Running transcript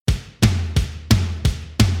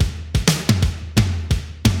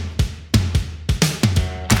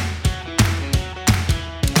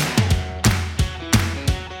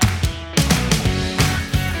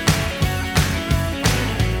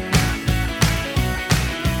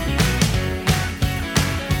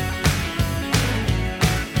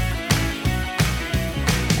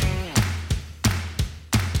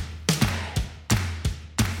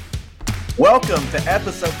Welcome to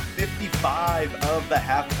episode 55 of the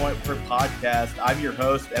Half Point Per Podcast. I'm your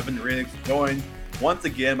host, Evan Riggs, joined once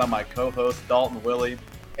again by my co-host, Dalton Willie,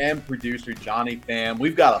 and producer, Johnny Pham.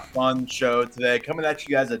 We've got a fun show today, coming at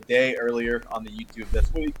you guys a day earlier on the YouTube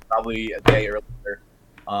this week, probably a day earlier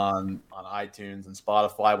on iTunes and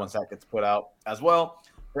Spotify once that gets put out as well,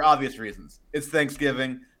 for obvious reasons. It's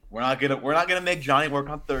Thanksgiving. We're not gonna make Johnny work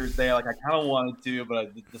on Thursday like I kind of wanted to, but I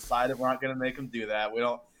decided we're not gonna make him do that. We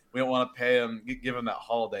don't want to pay him, give him that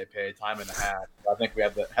holiday pay, time and a half. I think we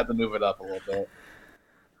had to move it up a little bit.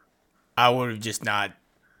 I would just not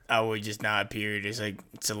appeared. It's like,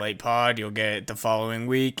 it's a late pod. You'll get it the following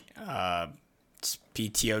week. It's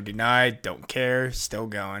PTO denied. Don't care. Still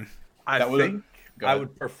going. I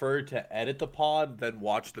would prefer to edit the pod than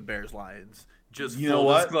watch the Bears Lions. Just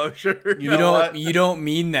full disclosure. You don't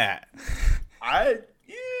mean that. I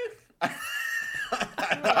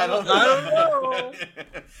don't know.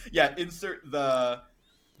 Yeah, insert the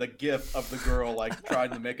gif of the girl like trying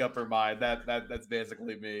to make up her mind. That's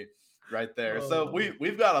basically me right there. Oh. So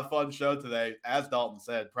we've got a fun show today. As Dalton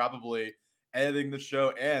said, probably editing the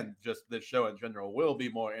show and just the show in general will be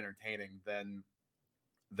more entertaining than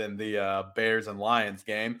the Bears and Lions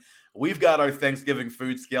game. We've got our Thanksgiving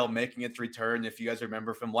food scale making its return. If you guys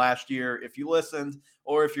remember from last year, if you listened,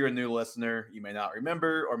 or if you're a new listener, you may not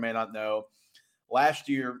remember or may not know. Last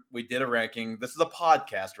year, we did a ranking. This is a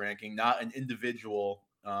podcast ranking, not an individual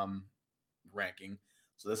ranking.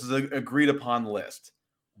 So this is an agreed-upon list.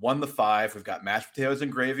 1 to 5, we've got mashed potatoes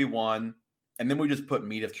and gravy 1, and then we just put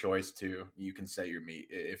meat of choice 2. You can say your meat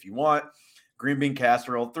if you want. Green bean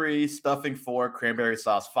casserole 3, stuffing 4, cranberry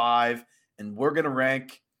sauce 5, and we're going to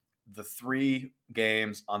rank the 3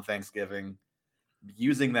 games on Thanksgiving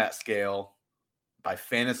using that scale by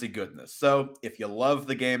fantasy goodness. So if you love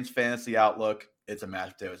the game's fantasy outlook, it's a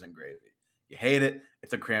mashed potatoes and gravy. You hate it,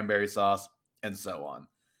 it's a cranberry sauce, and so on.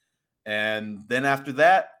 And then after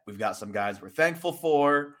that, we've got some guys we're thankful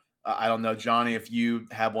for. I don't know, Johnny, if you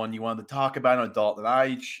have one you wanted to talk about. I know Dalton and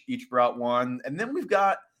I each brought one. And then we've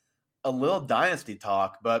got a little dynasty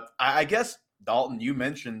talk. But I guess, Dalton, you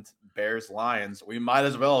mentioned Bears-Lions. We might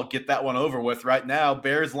as well get that one over with right now.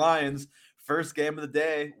 Bears-Lions, first game of the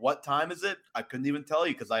day. What time is it? I couldn't even tell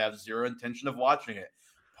you because I have zero intention of watching it.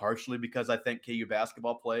 Partially because I think KU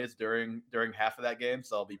basketball plays during half of that game,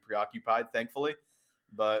 so I'll be preoccupied, thankfully.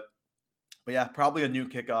 But yeah, probably a new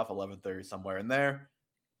kickoff, 11:30 somewhere in there.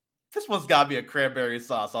 This one's got to be a cranberry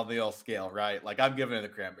sauce on the old scale, right? Like, I'm giving it a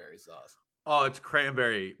cranberry sauce. Oh, it's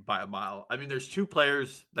cranberry by a mile. I mean, there's 2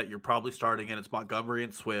 players that you're probably starting, and it's Montgomery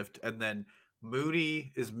and Swift. And then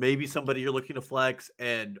Mooney is maybe somebody you're looking to flex.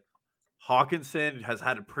 And Hawkinson has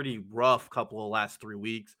had a pretty rough couple of last 3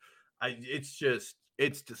 weeks.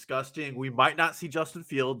 It's disgusting. We might not see Justin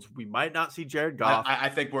Fields. We might not see Jared Goff. I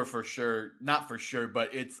think we're not for sure, but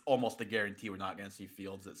it's almost a guarantee we're not going to see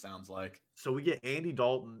Fields, it sounds like. So we get Andy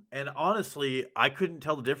Dalton. And honestly, I couldn't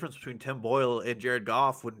tell the difference between Tim Boyle and Jared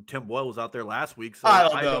Goff when Tim Boyle was out there last week. So I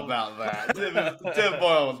don't know about that. Tim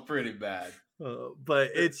Boyle was pretty bad.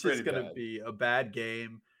 But it's just going to be a bad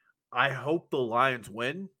game. I hope the Lions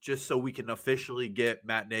win just so we can officially get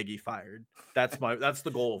Matt Nagy fired. That's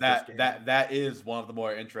the goal of this game. That is one of the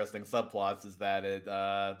more interesting subplots is that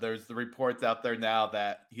there's the reports out there now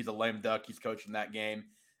that he's a lame duck. He's coaching that game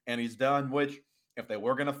and he's done, which if they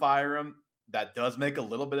were going to fire him, that does make a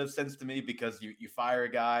little bit of sense to me because you fire a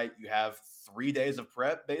guy, you have 3 days of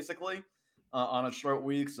prep basically on a short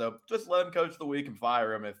week. So just let him coach the week and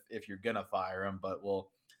fire him if you're going to fire him, but we'll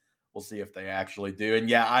see if they actually do. And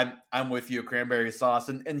yeah, I'm with you, cranberry sauce.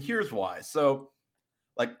 And here's why. So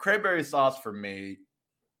like cranberry sauce for me,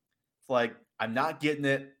 it's like I'm not getting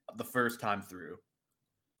it the first time through.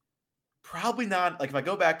 Probably not. Like if I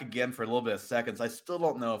go back again for a little bit of seconds, I still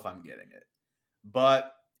don't know if I'm getting it.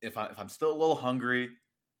 But if I'm still a little hungry,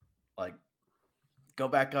 like go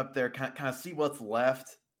back up there, kind of see what's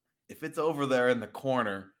left. If it's over there in the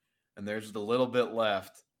corner and there's just a little bit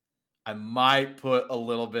left, I might put a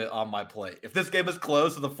little bit on my plate. If this game is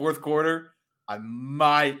close in the fourth quarter, I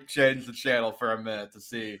might change the channel for a minute to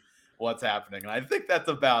see what's happening. And I think that's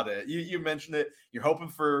about it. You mentioned it. You're hoping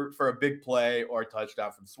for a big play or a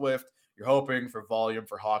touchdown from Swift. You're hoping for volume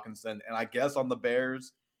for Hawkinson. And I guess on the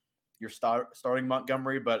Bears, you're starting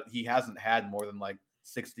Montgomery, but he hasn't had more than like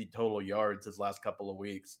 60 total yards his last couple of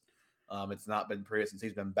weeks. It's not been pretty since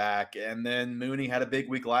he's been back. And then Mooney had a big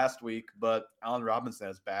week last week, but Allen Robinson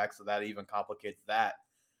is back, so that even complicates that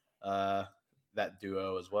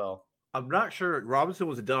duo as well. I'm not sure.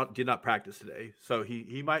 Robinson did not practice today, so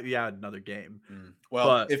he might be out another game.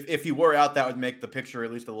 Well, if he were out, that would make the picture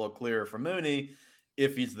at least a little clearer for Mooney.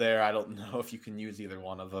 If he's there, I don't know if you can use either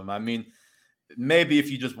one of them. I mean, maybe if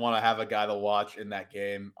you just want to have a guy to watch in that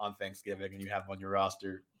game on Thanksgiving and you have him on your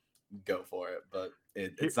roster, go for it. But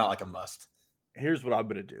it's not like a must. Here's what I'm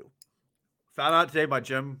gonna do. Found out today my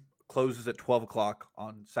gym closes at 12 o'clock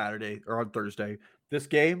on Saturday or on Thursday. This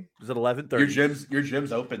game is at 11:30. Your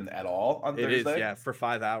gym's open at all on Thursday? It is, yeah, for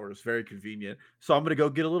 5 hours. Very convenient. So I'm gonna go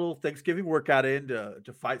get a little Thanksgiving workout in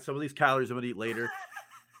to fight some of these calories I'm gonna eat later.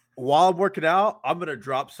 While I'm working out, I'm gonna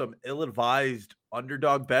drop some ill-advised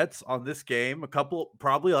underdog bets on this game, a couple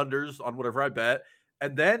probably unders on whatever I bet,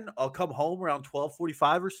 and then I'll come home around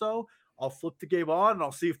 12:45 or so. I'll flip the game on and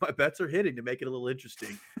I'll see if my bets are hitting to make it a little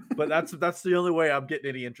interesting. But that's the only way I'm getting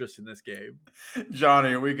any interest in this game.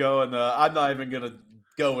 Johnny, are we going? I'm not even gonna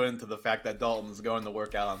go into the fact that Dalton's going to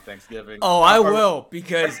work out on Thanksgiving. Oh, I will,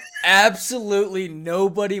 because absolutely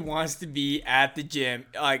nobody wants to be at the gym.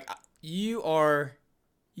 Like, you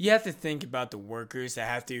have to think about the workers that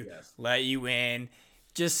have to let you in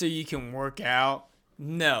just so you can work out.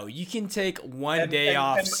 No, you can take one day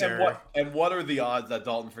off, sir. And what are the odds that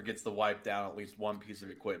Dalton forgets to wipe down at least one piece of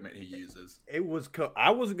equipment he uses? I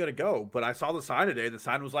wasn't gonna go, but I saw the sign today. The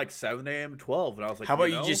sign was like 7 a.m. 12, and I was like, how about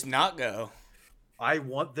you just not go? I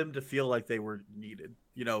want them to feel like they were needed,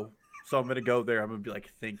 So I'm gonna go there. I'm gonna be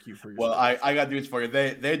like, thank you for your. Well, I got news for you.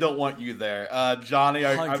 They don't want you there, Johnny.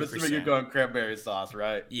 I'm assuming you're 100%. going cranberry sauce,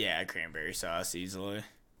 right? Yeah, cranberry sauce easily.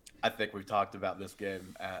 I think we've talked about this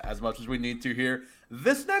game as much as we need to here.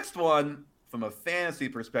 This next one, from a fantasy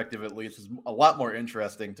perspective at least, is a lot more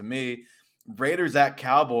interesting to me. Raiders at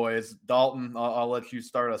Cowboys. Dalton, I'll let you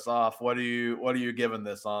start us off. What are you giving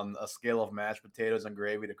this on a scale of mashed potatoes and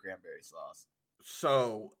gravy to cranberry sauce?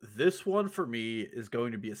 So this one for me is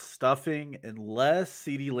going to be a stuffing unless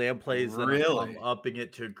CeeDee Lamb plays. Really? I'm upping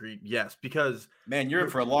it to green. Yes, because man, you're in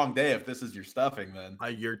for a long day if this is your stuffing. Then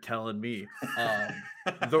you're telling me.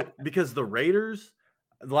 Because the Raiders,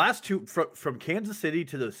 the last two from Kansas City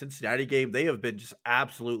to the Cincinnati game, they have been just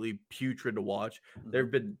absolutely putrid to watch.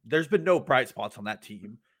 There's been no bright spots on that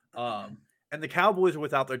team, and the Cowboys are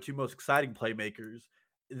without their two most exciting playmakers.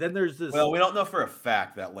 Then there's this. Well, we don't know for a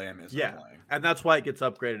fact that Lamb isn't playing. And that's why it gets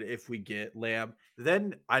upgraded if we get Lamb.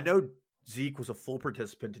 Then I know Zeke was a full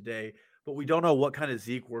participant today, but we don't know what kind of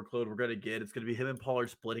Zeke workload we're going to get. It's going to be him and Pollard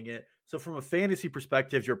splitting it. So from a fantasy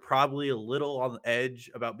perspective, you're probably a little on the edge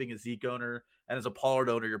about being a Zeke owner. And as a Pollard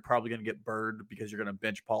owner, you're probably going to get burned because you're going to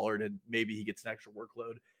bench Pollard and maybe he gets an extra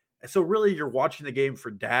workload. And so really you're watching the game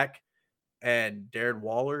for Dak and Darren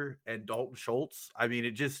Waller and Dalton Schultz. I mean,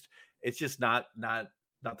 it's just not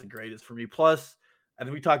the greatest for me. Plus, and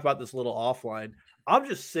we talked about this a little offline, I'm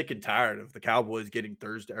just sick and tired of the Cowboys getting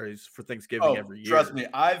Thursdays for Thanksgiving every year. Trust me,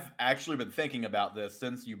 I've actually been thinking about this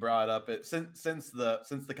since you brought up it. Since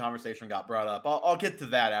the conversation got brought up, I'll get to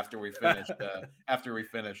that after we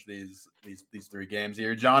finish these three games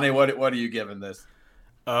here. Johnny, what are you giving this?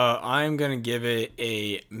 I'm gonna give it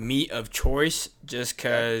a meat of choice just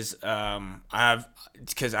because I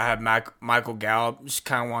have Michael Gallup. Just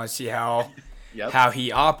kind of want to see how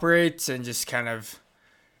he operates and just kind of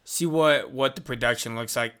see what the production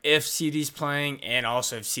looks like if CeeDee's playing, and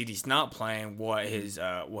also if CeeDee's not playing, what his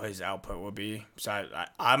output will be. So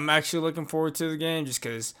I'm actually looking forward to the game just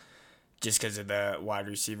because of the wide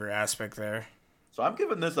receiver aspect there. So I'm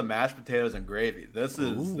giving this a mashed potatoes and gravy. This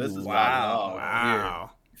is wow.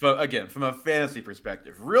 Again, from a fantasy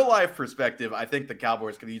perspective, real life perspective, I think the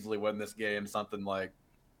Cowboys could easily win this game. Something like,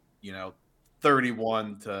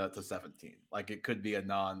 31 to 17. Like it could be a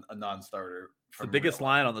non-starter. The biggest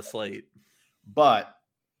line on the slate. But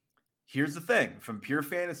here's the thing: from pure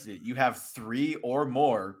fantasy, you have 3 or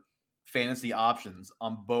more fantasy options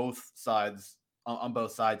on both sides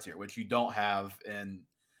here, which you don't have in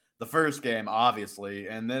the first game, obviously,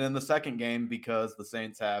 and then in the second game because the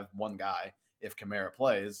Saints have one guy if Kamara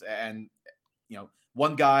plays, and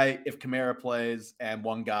one guy if Kamara plays and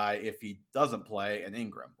one guy if he doesn't play, and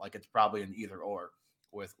Ingram. Like it's probably an either or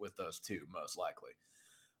with those two most likely.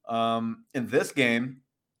 In this game,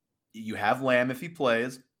 you have Lamb if he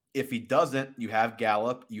plays. If he doesn't, you have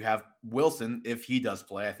Gallup. You have Wilson if he does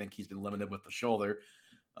play. I think he's been limited with the shoulder.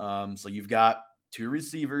 So you've got 2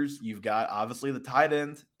 receivers. You've got obviously the tight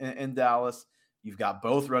end in Dallas. You've got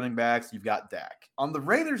both running backs. You've got Dak. On the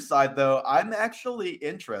Raiders side, though, I'm actually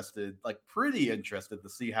interested, like pretty interested to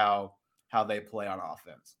see how they play on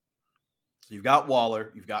offense. So you've got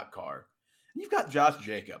Waller. You've got Carr. And you've got Josh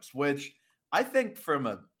Jacobs, which I think from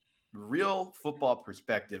a real football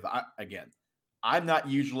perspective, I'm not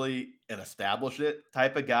usually an establish it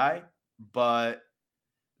type of guy, but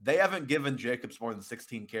they haven't given Jacobs more than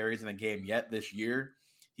 16 carries in a game yet this year.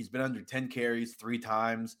 He's been under 10 carries 3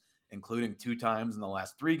 times. including 2 times in the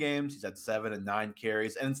last 3 games. He's had 7 and 9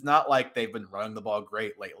 carries. And it's not like they've been running the ball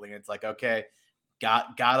great lately. It's like, okay,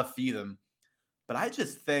 gotta feed him. But I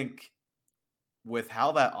just think with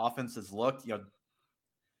how that offense has looked,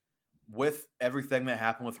 with everything that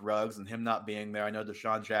happened with Ruggs and him not being there, I know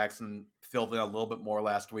Deshaun Jackson filled in a little bit more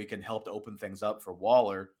last week and helped open things up for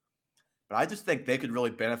Waller. But I just think they could really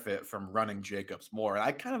benefit from running Jacobs more. And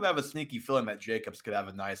I kind of have a sneaky feeling that Jacobs could have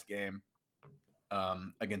a nice game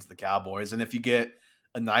against the Cowboys. And if you get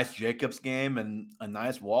a nice Jacobs game and a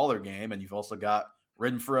nice Waller game, and you've also got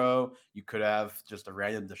Renfrow, you could have just a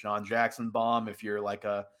random Deshaun Jackson bomb if you're like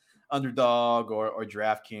a underdog or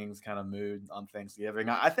DraftKings kind of mood on Thanksgiving.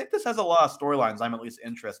 I think this has a lot of storylines. I'm at least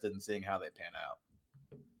interested in seeing how they pan out.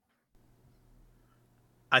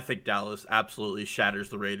 I think Dallas absolutely shatters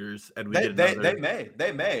the Raiders, and they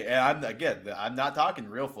may. And I'm not talking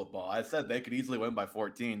real football. I said they could easily win by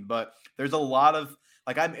 14, but there's a lot of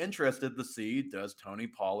I'm interested to see, does Tony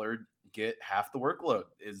Pollard get half the workload?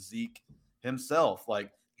 Is Zeke himself,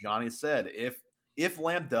 like Johnny said, if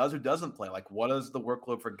Lamb does or doesn't play, what does the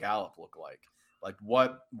workload for Gallup look like?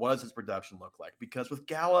 What does his production look like? Because with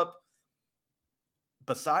Gallup,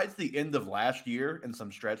 besides the end of last year and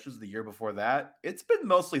some stretches the year before that, it's been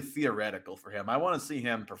mostly theoretical for him. I want to see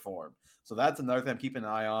him perform. So that's another thing I'm keeping an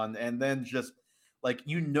eye on. And then just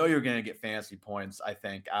you're going to get fantasy points, I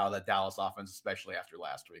think, out of the Dallas offense, especially after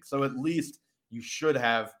last week. So at least you should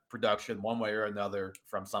have production one way or another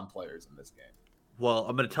from some players in this game. Well,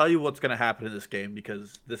 I'm going to tell you what's going to happen in this game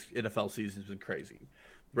because this NFL season has been crazy.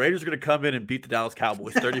 Raiders are going to come in and beat the Dallas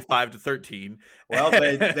Cowboys 35-13. Well,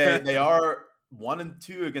 they are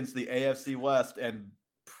 1-2 against the AFC West and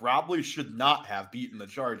probably should not have beaten the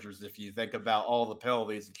Chargers if you think about all the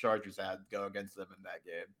penalties the Chargers had go against them in that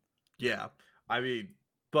game. Yeah, I mean,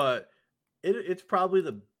 but it's probably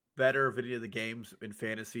the better of any of the games in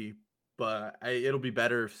fantasy, but it'll be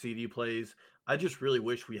better if CD plays. I just really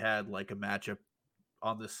wish we had a matchup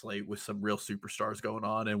on this slate with some real superstars going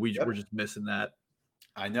on, and we're just missing that.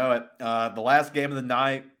 I know it. The last game of the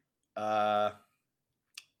night,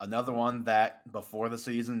 another one that before the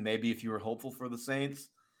season, maybe if you were hopeful for the Saints,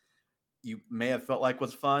 you may have felt like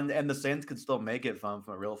was fun, and the Saints could still make it fun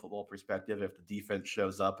from a real football perspective if the defense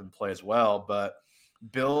shows up and plays well. But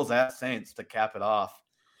Bills at Saints to cap it off.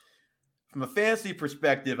 From a fantasy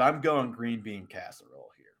perspective, I'm going green bean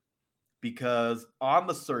casserole here. Because on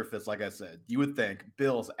the surface, like I said, you would think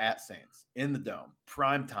Bills at Saints in the dome,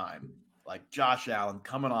 prime time, Josh Allen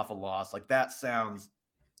coming off a loss, that sounds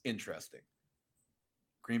interesting.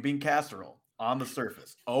 Green bean casserole on the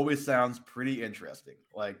surface always sounds pretty interesting.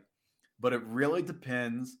 But it really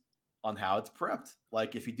depends on how it's prepped.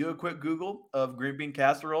 If you do a quick Google of green bean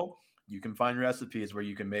casserole, you can find recipes where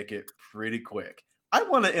you can make it pretty quick. I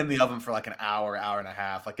want it in the oven for an hour and a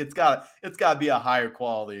half. It's got to be a higher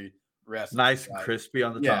quality recipe. Nice and crispy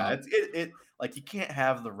on the top. Yeah, it you can't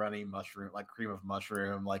have the runny mushroom, cream of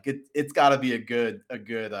mushroom. It's got to be a good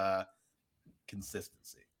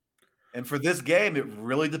consistency. And for this game, it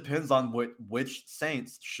really depends on which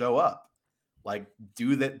Saints show up.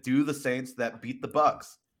 Do the Saints that beat the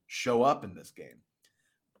Bucs show up in this game?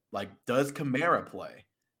 Does Kamara play?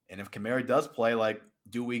 And if Kamara does play,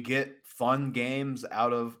 do we get fun games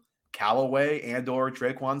out of Callaway and or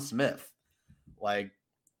Tre'Quan Smith?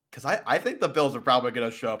 Because I think the Bills are probably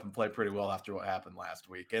going to show up and play pretty well after what happened last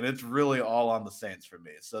week. And it's really all on the Saints for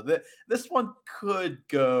me. So this one could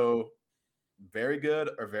go very good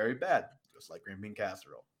or very bad, just like green bean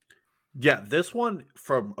casserole. Yeah, this one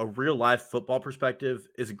from a real life football perspective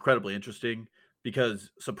is incredibly interesting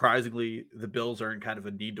because surprisingly, the Bills are in kind of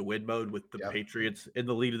a need to win mode with the Patriots in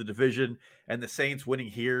the lead of the division, and the Saints winning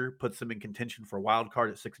here puts them in contention for a wild card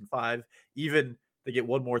at 6-5. Even they get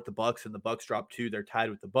one more at the Bucs, and the Bucs drop 2. They're tied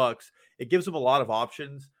with the Bucs. It gives them a lot of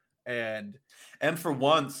options, and for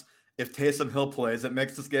once, if Taysom Hill plays, it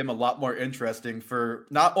makes this game a lot more interesting for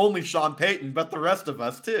not only Sean Payton but the rest of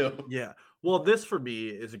us too. Yeah. Well, this for me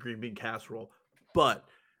is a green bean casserole, but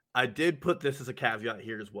I did put this as a caveat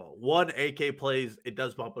here as well. 1, AK plays, it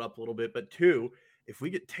does bump it up a little bit, but 2, if we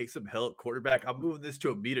get Taysom Hill at quarterback, I'm moving this to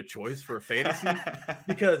a meat of choice for a fantasy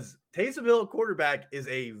because Taysom Hill at quarterback is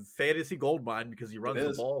a fantasy goldmine because he runs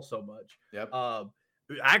the ball so much. Yep.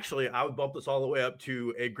 Actually, I would bump this all the way up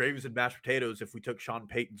to a gravies and mashed potatoes if we took Sean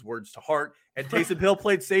Payton's words to heart and Taysom Hill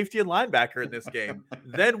played safety and linebacker in this game.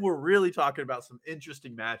 Then we're really talking about some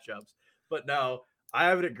interesting matchups. But no, I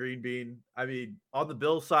have it at green bean. I mean, on the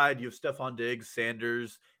Bills side, you have Stephon Diggs,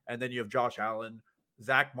 Sanders, and then you have Josh Allen.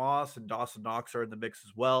 Zach Moss and Dawson Knox are in the mix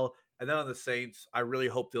as well. And then on the Saints, I really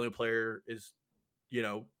hope the only player is,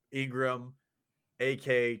 Ingram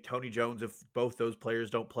AK, Tony Jones, if both those players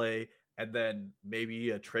don't play, and then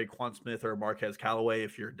maybe a Traquan Smith or a Marquez Callaway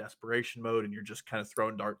if you're in desperation mode and you're just kind of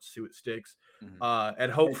throwing darts to see what sticks.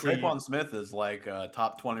 And hopefully Traquan Smith is like a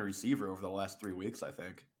top 20 receiver over the last 3 weeks, I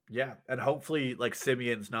think. Yeah, and hopefully like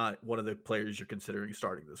Simeon's not one of the players you're considering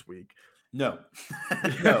starting this week. No,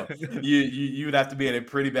 no, you would have to be in a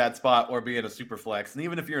pretty bad spot or be in a super flex, and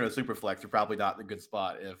even if you're in a super flex, you're probably not in a good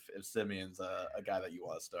spot if Simeon's a guy that you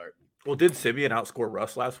want to start. Well, did Simeon outscore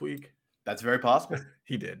Russ last week? That's very possible.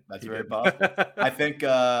 He did. That's very possible. I think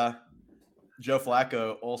Joe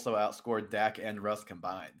Flacco also outscored Dak and Russ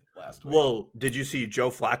combined last week. Well, did you see Joe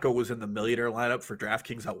Flacco was in the millionaire lineup for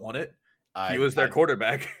DraftKings that won it? He was their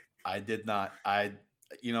quarterback. I did not.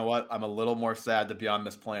 You know what? I'm a little more sad to be on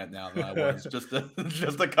this planet now than I was just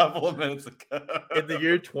a couple of minutes ago. In the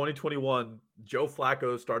year 2021, Joe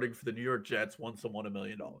Flacco, starting for the New York Jets, won someone $1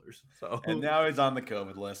 million. So, and now he's on the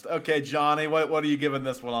COVID list. Okay, Johnny, what are you giving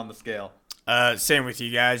this one on the scale? Same with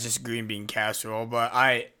you guys, just green bean casserole. But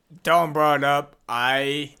Dalton brought it up.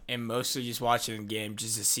 I am mostly just watching the game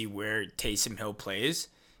just to see where Taysom Hill plays.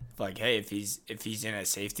 Like, hey, if he's in at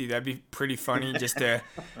safety, that'd be pretty funny just to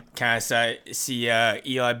kind of see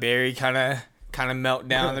Eli Berry kind of melt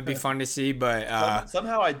down. That'd be fun to see. But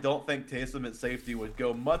somehow I don't think Taysom at safety would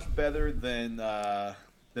go much better than Daniel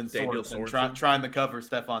Sorensen trying to cover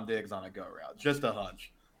Stephon Diggs on a go route. Just a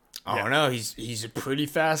hunch. I don't know. He's a pretty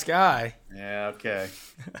fast guy. Yeah. Okay.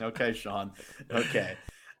 Okay, Sean. Okay.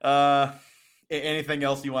 Anything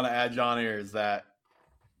else you want to add, Johnny, or is that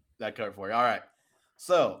covered for you? All right.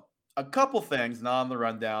 So a couple things not on the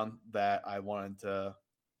rundown that I wanted to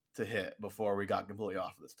hit before we got completely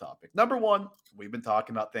off of this topic. Number one, we've been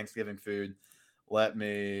talking about Thanksgiving food. Let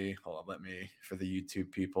me, for the YouTube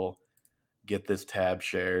people, get this tab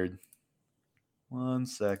shared. 1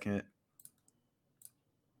 second.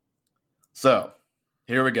 So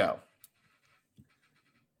here we go.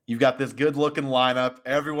 You've got this good looking lineup.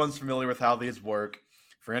 Everyone's familiar with how these work.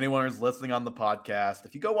 For anyone who's listening on the podcast,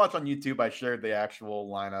 if you go watch on YouTube, I shared the actual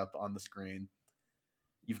lineup on the screen.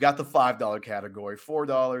 You've got the $5 category, $4,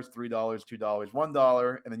 $3, $2,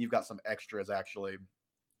 $1, and then you've got some extras actually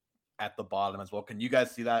at the bottom as well. Can you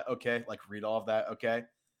guys see that? Okay, like read all of that. Okay,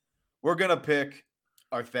 we're gonna pick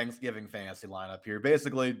our Thanksgiving fantasy lineup here.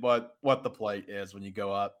 Basically, what the play is when you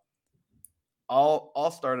go up.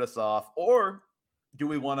 I'll start us off, or do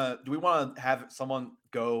we want to have someone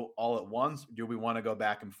go all at once? Do we want to go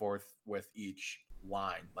back and forth with each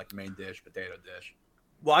line, like main dish, potato dish?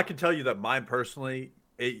 Well, I can tell you that mine personally,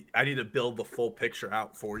 I need to build the full picture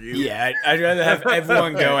out for you. Yeah, I'd rather have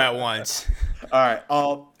everyone go at once. All right,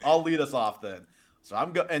 I'll lead us off then. So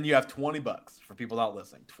and you have $20 for people not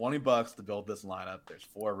listening. $20 to build this lineup. There's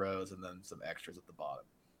 4 rows and then some extras at the bottom.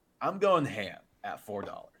 I'm going ham at $4.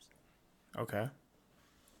 Okay.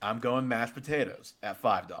 I'm going mashed potatoes at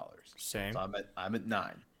 $5. Same. So I'm at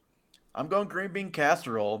 $9. I'm going green bean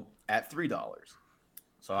casserole at $3.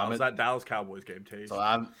 So how's that Dallas Cowboys game taste?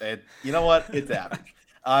 So you know what? It's average.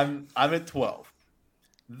 I'm at 12.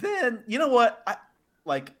 Then you know what? I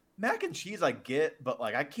like mac and cheese. I get, but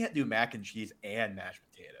like I can't do mac and cheese and mashed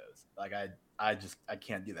potatoes. Like I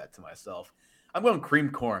can't do that to myself. I'm going cream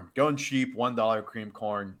corn. Going cheap, $1 cream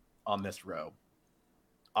corn on this row.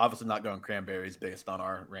 Obviously not going cranberries based on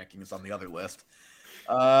our rankings on the other list.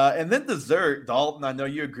 And then dessert, Dalton, I know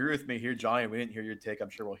you agree with me here, Johnny. We didn't hear your take. I'm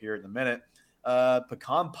sure we'll hear it in a minute.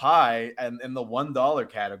 Pecan pie and in the $1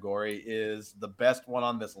 category is the best one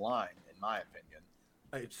on this line, in my opinion.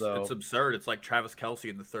 It's absurd. It's like Travis Kelce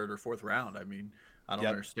in the 3rd or 4th round. I mean, I don't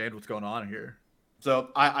understand what's going on here. So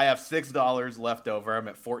I have $6 left over. I'm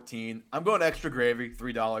at 14. I'm going extra gravy,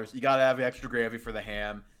 $3. You got to have extra gravy for the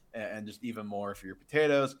ham and just even more for your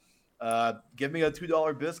potatoes. Give me a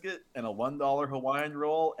 $2 biscuit and a $1 Hawaiian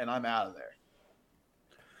roll, and I'm out of there.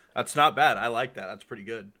 That's not bad. I like that. That's pretty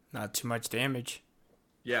good. Not too much damage.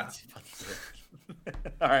 Yeah.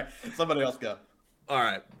 All right. Somebody else go. All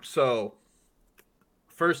right. So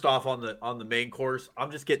first off on the main course,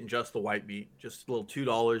 I'm just getting just the white meat. Just a little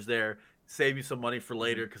 $2 there. Save me some money for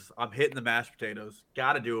later because I'm hitting the mashed potatoes.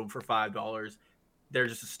 Got to do them for $5. They're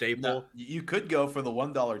just a staple. No, you could go for the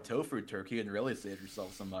 $1 tofu turkey and really save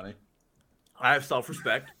yourself some money. I have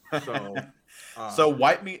self-respect. So so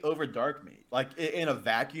white meat over dark meat. Like in a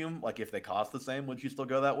vacuum, like if they cost the same, would you still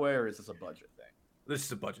go that way, or is this a budget thing? This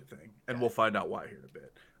is a budget thing, and we'll find out why here in a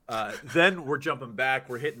bit. Then we're jumping back.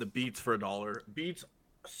 We're hitting the beets for $1. Beets,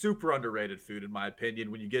 super underrated food in my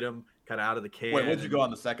opinion. When you get them kind of out of the can. Wait, what'd you go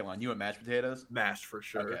on the second line? You went mashed potatoes? Mashed for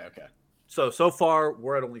sure. Okay. So far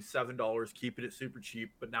we're at only $7, keeping it super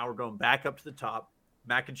cheap. But now we're going back up to the top.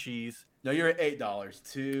 mac and cheese. No, you're at $8.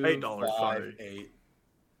 $8. Sorry. 8.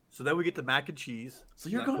 So then we get the mac and cheese. So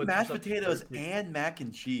you're going mashed potatoes and mac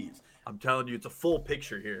and cheese. I'm telling you, it's a full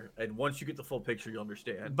picture here. And once you get the full picture, you'll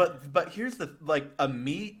understand. But here's the a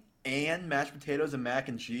meat and mashed potatoes and mac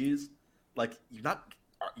and cheese. Like you're not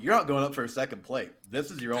going up for a second plate.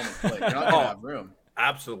 This is your only plate. You're not gonna have room.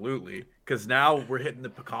 Absolutely, because now we're hitting the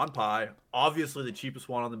pecan pie. Obviously, the cheapest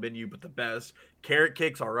one on the menu, but the best. Carrot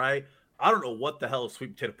cake's all right. I don't know what the hell a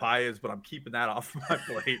sweet potato pie is, but I'm keeping that off my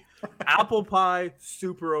plate. Apple pie,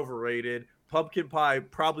 super overrated. Pumpkin pie,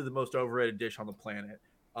 probably the most overrated dish on the planet.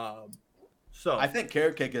 So I think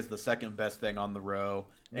carrot cake is the second best thing on the row,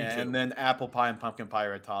 and then apple pie and pumpkin pie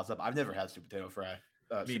are a toss-up. I've never had sweet potato fry.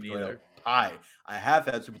 Me neither. Pie. I have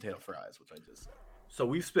had sweet potato fries, which I just said. So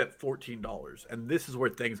we've spent $14, and this is where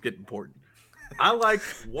things get important. I like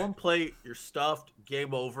one plate, you're stuffed,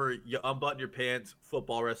 game over, you unbutton your pants,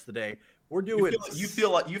 football rest of the day. We're doing. You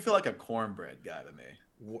feel like a cornbread guy to me.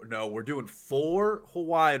 No, we're doing 4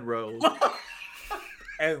 Hawaiian rolls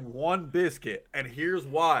and 1 biscuit, and here's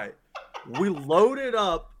why: we loaded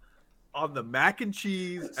up on the mac and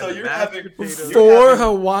cheese. So and you're having potatoes. 4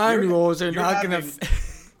 Hawaiian rolls are not gonna.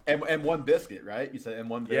 And 1 biscuit, right? You said and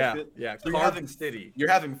 1 biscuit. Yeah. So you're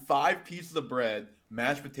having 5 pieces of bread,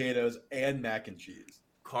 mashed potatoes, and mac and cheese.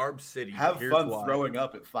 Carb City. Have fun throwing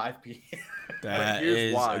up at 5 p.m. That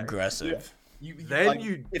is aggressive.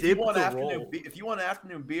 If you want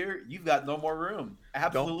afternoon beer, you've got no more room.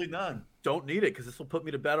 Absolutely none. Don't need it because this will put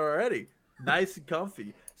me to bed already. Nice and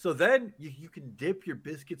comfy. So then you can dip your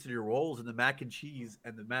biscuits and your rolls in the mac and cheese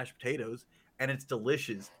and the mashed potatoes, and it's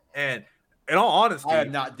delicious. And in all honesty, I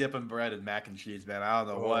am not dipping bread in mac and cheese, man. I don't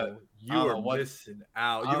know what you are missing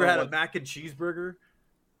out. You ever had a mac and cheeseburger?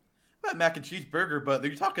 Not mac and cheese burger, but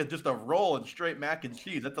you're talking just a roll and straight mac and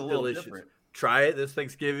cheese. That's a little different. Try it this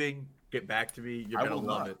Thanksgiving. Get back to me. You're gonna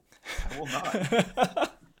love it. I will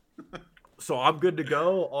not. So I'm good to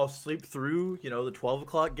go. I'll sleep through, the 12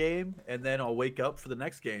 o'clock game, and then I'll wake up for the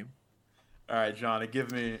next game. All right, Johnny,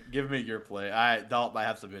 give me your play. Dalton, I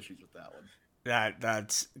have some issues with that one.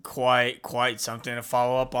 That's quite something to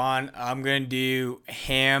follow up on. I'm gonna do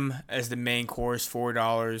ham as the main course,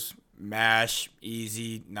 $4. Mash,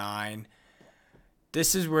 easy, 9.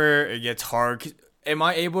 This is where it gets hard. Am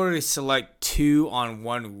I able to select 2 on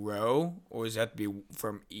 1 row, or does that be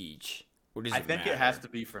from each? I think it has to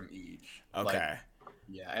be from each. Okay.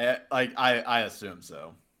 I assume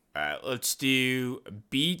so. All right, let's do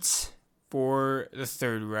beets for the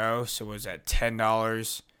 3rd row. So was that $10?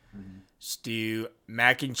 Mm-hmm. Let's do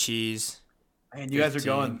mac and cheese. And you guys are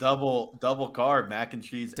going double carb mac and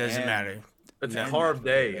cheese. Doesn't matter. It's a carb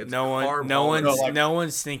day. It's no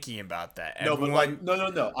one's thinking about that. No.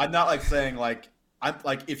 I'm not saying I'm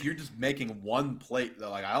if you're just making 1 plate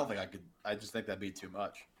though, I don't think I could. I just think that'd be too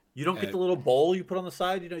much. You don't get the little bowl you put on the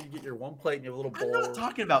side. You get your 1 plate and you have a little bowl. I'm not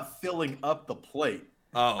talking about filling up the plate.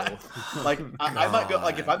 Oh, I might go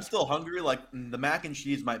if I'm still hungry. The mac and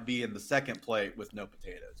cheese might be in the 2nd plate with no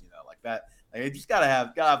potatoes. Like that. You just gotta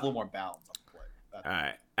have a little more balance on the plate. All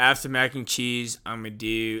right. After mac and cheese, I'm gonna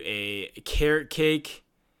do a carrot cake.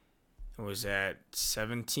 What was that?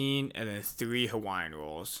 17, and then 3 Hawaiian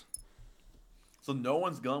rolls. So no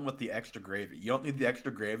one's going with the extra gravy. You don't need the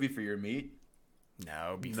extra gravy for your meat. No,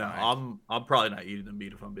 it'll be fine. I'm probably not eating the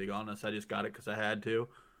meat if I'm being honest. I just got it because I had to.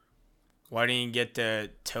 Why didn't you get the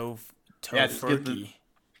tofurkey?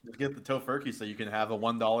 Just get the tofurkey so you can have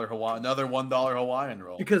another $1 Hawaiian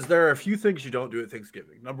roll. Because there are a few things you don't do at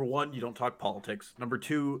Thanksgiving. Number 1, you don't talk politics. Number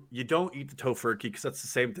 2, you don't eat the tofurkey because that's the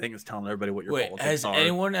same thing as telling everybody what your politics are. Has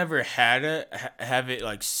anyone ever had have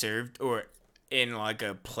it served or in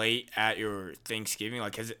a plate at your Thanksgiving?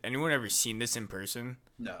 Has anyone ever seen this in person?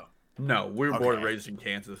 No, we were born and raised in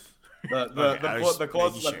Kansas. The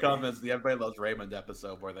closest I've come is the Everybody Loves Raymond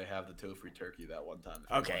episode where they have the tofu turkey that one time.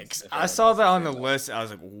 Okay, because I saw that on the list. I was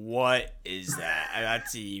like, what is that?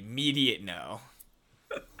 That's the immediate no.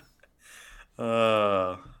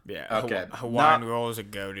 Yeah. Okay. Hawaiian rolls are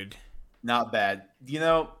goated. Not bad.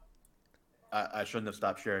 I shouldn't have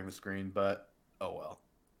stopped sharing the screen, but oh well.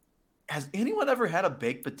 Has anyone ever had a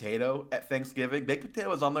baked potato at Thanksgiving? Baked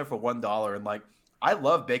potato is on there for $1, and I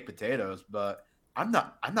love baked potatoes, but I'm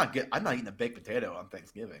not eating a baked potato on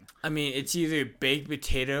Thanksgiving. I mean, it's either baked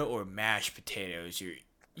potato or mashed potatoes.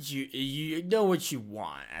 You know what you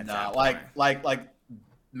want at that point.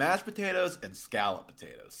 mashed potatoes and scallop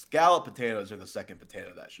potatoes. Scallop potatoes are the second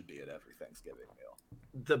potato that should be at every Thanksgiving meal.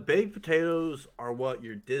 The baked potatoes are what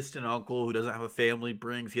your distant uncle who doesn't have a family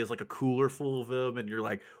brings. He has like a cooler full of them, and you're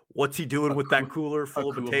like, "What's he doing with that cooler full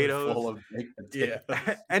of potatoes?" Full of baked potatoes.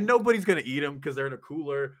 Yeah, and nobody's gonna eat them because they're in a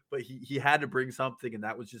cooler. But he had to bring something, and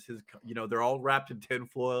that was just his. They're all wrapped in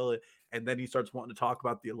tinfoil, and then he starts wanting to talk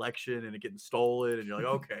about the election and it getting stolen, and you're like,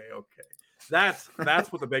 "Okay, okay." That's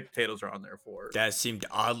what the baked potatoes are on there for. That seemed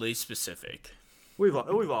oddly specific. We've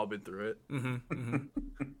all been through it. Mm-hmm,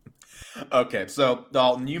 mm-hmm. Okay, so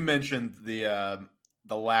Dalton, you mentioned the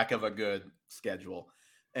lack of a good schedule,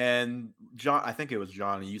 and John, I think it was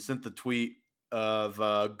Johnny. You sent the tweet of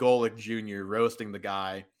Golick Jr. roasting the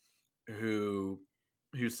guy who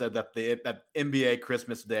said that that NBA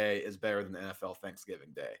Christmas Day is better than NFL Thanksgiving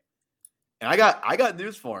Day, and I got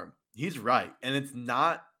news for him. He's right, and it's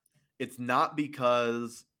not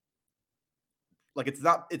because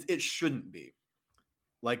it shouldn't be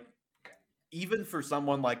like. Even for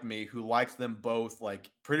someone like me who likes them both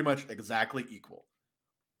like pretty much exactly equal,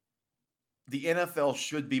 the NFL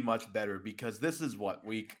should be much better because this is what,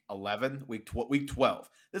 week 11, week 12.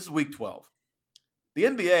 This is week 12. The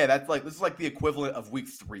NBA, this is like the equivalent of week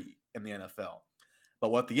 3 in the NFL.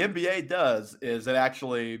 But what the NBA does is it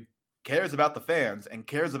actually cares about the fans and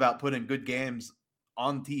cares about putting good games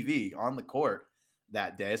on TV, on the court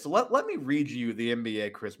that day. So let me read you the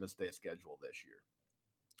NBA Christmas Day schedule this year.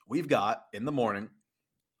 We've got, in the morning,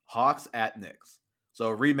 Hawks at Knicks. So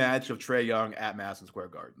a rematch of Trae Young at Madison Square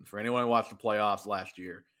Garden. For anyone who watched the playoffs last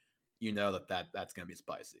year, you know that's going to be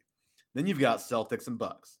spicy. Then you've got Celtics and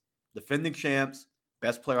Bucks. Defending champs,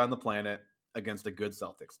 best player on the planet against a good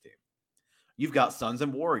Celtics team. You've got Suns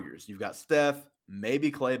and Warriors. You've got Steph,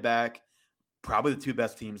 maybe Clay back. Probably the two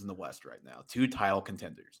best teams in the West right now. Two title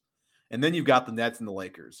contenders. And then you've got the Nets and the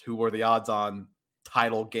Lakers, who were the odds-on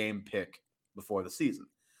title game pick before the season.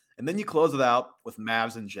 And then you close it out with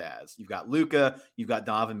Mavs and Jazz. You've got Luka, you've got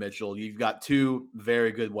Donovan Mitchell, you've got two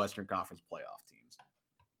very good Western Conference playoff teams.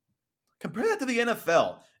 Compare that to the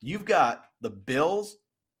NFL. You've got the Bills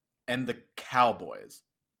and the Cowboys.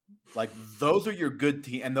 Like those are your good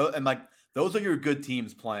team, and those are your good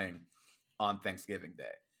teams playing on Thanksgiving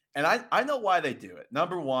Day. And I know why they do it.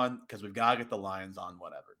 Number one, because we've got to get the Lions on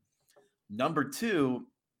whatever. Number two,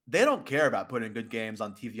 they don't care about putting good games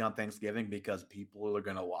on TV on Thanksgiving because people are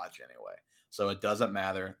going to watch anyway. So it doesn't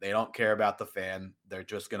matter. They don't care about the fan. They're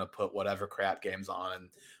just going to put whatever crap games on, and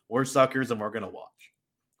we're suckers and we're going to watch,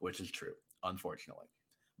 which is true, unfortunately.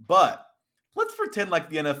 But let's pretend like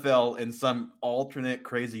the NFL in some alternate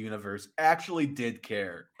crazy universe actually did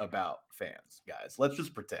care about fans, guys. Let's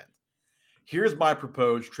just pretend. Here's my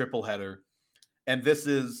proposed triple header. And this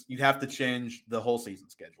is, you'd have to change the whole season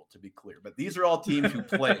schedule to be clear. But these are all teams who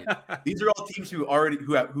played. These are all teams who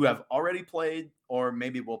have already played, or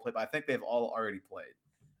maybe will play. But I think they've all already played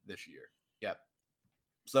this year. Yep.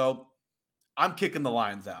 So I'm kicking the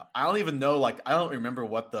Lions out. I don't even know. I don't remember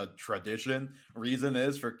what the reason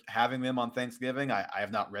is for having them on Thanksgiving. I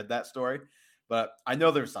have not read that story, but I know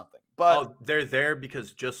there's something. But they're there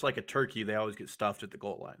because just like a turkey, they always get stuffed at the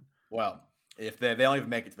goal line. Well. If they don't even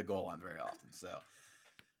make it to the goal line very often. So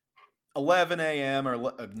 11 a.m.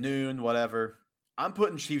 or noon, whatever. I'm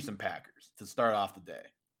putting Chiefs and Packers to start off the day,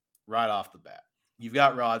 right off the bat. You've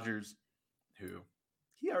got Rodgers, who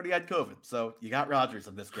he already had COVID. So you got Rodgers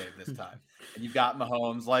in this game this time. And you've got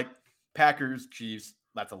Mahomes, Packers, Chiefs.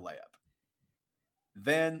 That's a layup.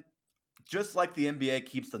 Then, just like the NBA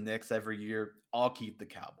keeps the Knicks every year, I'll keep the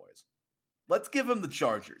Cowboys. Let's give them the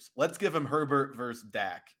Chargers. Let's give them Herbert versus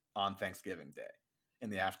Dak on Thanksgiving Day in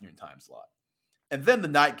the afternoon time slot. And then the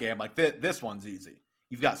night game, this one's easy.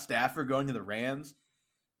 You've got Stafford going to the Rams.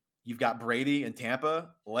 You've got Brady in Tampa.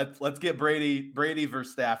 Let's get Brady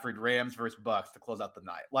versus Stafford, Rams versus Bucks to close out the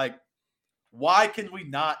night. Why can we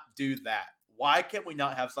not do that? Why can't we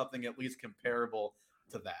not have something at least comparable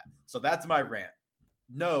to that? So that's my rant.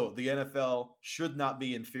 No, the NFL should not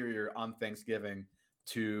be inferior on Thanksgiving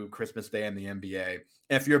to Christmas Day in the NBA.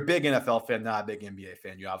 And if you're a big NFL fan, not a big NBA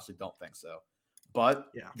fan, you obviously don't think so. But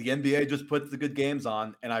The NBA just puts the good games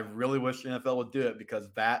on, and I really wish the NFL would do it because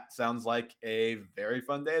that sounds like a very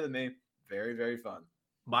fun day to me. Very, very fun.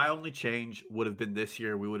 My only change would have been this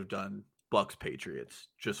year we would have done Bucks Patriots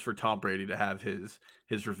just for Tom Brady to have his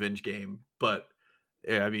revenge game. But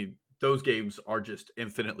I mean, those games are just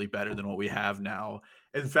infinitely better than what we have now.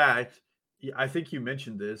 In fact, I think you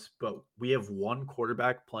mentioned this, but we have one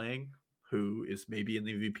quarterback playing who is maybe in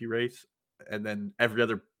the MVP race, and then every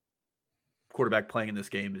other quarterback playing in this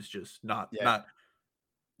game is just not.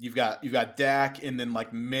 You've got Dak, and then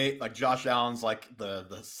Josh Allen's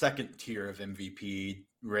the second tier of MVP.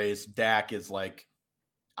 race, Dak is like,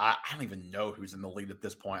 I don't even know who's in the lead at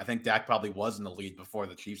this point. I think Dak probably was in the lead before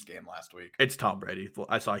the Chiefs game last week. It's Tom Brady.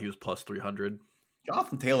 I saw he was plus 300.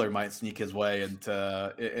 Jonathan Taylor might sneak his way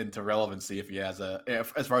into relevancy if he has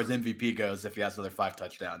as far as MVP goes, if he has another 5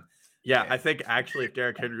 touchdown. Yeah, I think actually if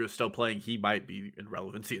Derrick Henry was still playing, he might be in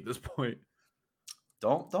relevancy at this point.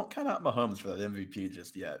 Don't count out Mahomes for that MVP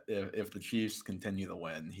just yet. If the Chiefs continue to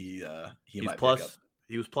win, he's might plus.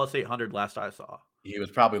 He was plus 800 last I saw. He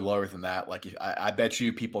was probably lower than that. Like I bet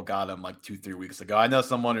you people got him like 2-3 weeks ago. I know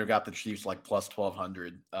someone who got the Chiefs like plus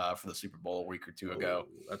 1,200 for the Super Bowl a week or two ago.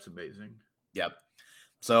 That's amazing. Yep.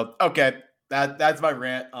 So okay, that's my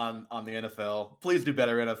rant on the NFL. Please do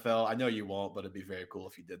better, NFL. I know you won't, but it'd be very cool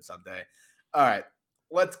if you did someday. All right,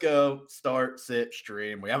 let's go start, sit,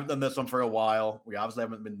 stream. We haven't done this one for a while. We obviously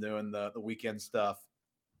haven't been doing the weekend stuff.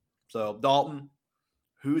 So Dalton,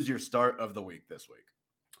 who's your start of the week this week?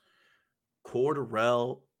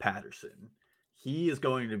 Cordarrelle Patterson. He is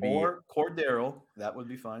going to be or Cordero. That would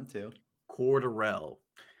be fine too. Cordarrelle.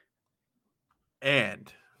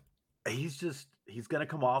 And he's going to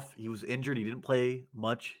come off. He was injured. He didn't play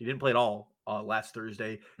much. He didn't play at all last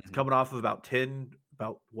Thursday. He's coming off of about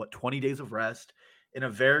 20 days of rest in a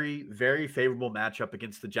very, very favorable matchup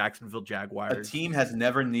against the Jacksonville Jaguars. A team has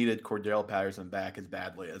never needed Cordarrelle Patterson back as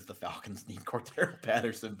badly as the Falcons need Cordarrelle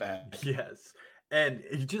Patterson back. Yes. And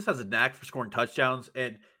he just has a knack for scoring touchdowns.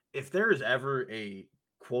 And if there is ever a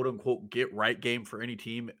quote unquote get right game for any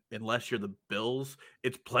team, unless you're the Bills,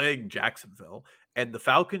 it's playing Jacksonville. And the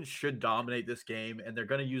Falcons should dominate this game, and they're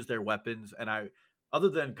going to use their weapons. And other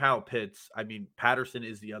than Kyle Pitts, I mean, Patterson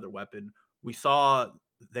is the other weapon. We saw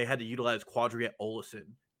they had to utilize Quadriette Olison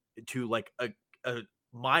to like a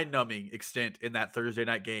mind-numbing extent in that Thursday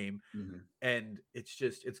night game. Mm-hmm. And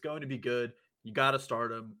it's going to be good. You got to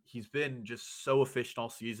start him. He's been just so efficient all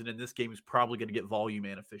season, and this game is probably going to get volume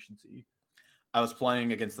and efficiency. I was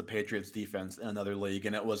playing against the Patriots defense in another league,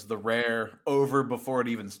 and it was the rare over before it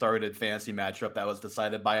even started fantasy matchup that was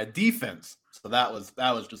decided by a defense. So that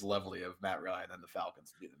was just lovely of Matt Ryan and the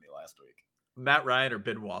Falcons beating me last week. Matt Ryan or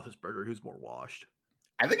Ben Roethlisberger, who's more washed?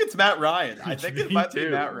 I think it's Matt Ryan. I think it might be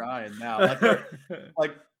Matt Ryan now.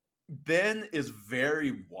 Like Ben is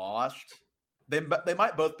very washed. They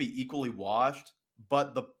might both be equally washed,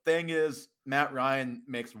 but the thing is, Matt Ryan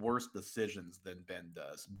makes worse decisions than Ben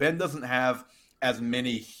does. Ben doesn't have as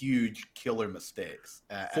many huge killer mistakes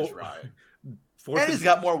as Ryan. And he's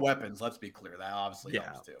got more weapons, let's be clear. That obviously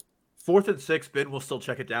helps too. 4th and 6, Ben will still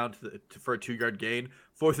check it down for a 2-yard gain.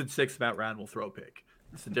 4th and 6, Matt Ryan will throw a pick.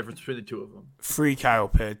 That's the difference between the two of them. Free Kyle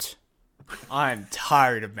Pitts. I'm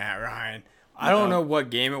tired of Matt Ryan. I don't know what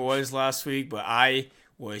game it was last week, but I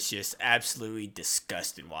was just absolutely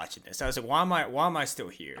disgusted watching this. I was like, why am I still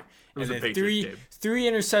here? And then three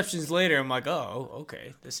interceptions later, I'm like, oh,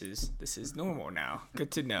 okay, this is normal now.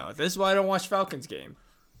 Good to know. This is why I don't watch Falcons game.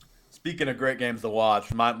 Speaking of great games to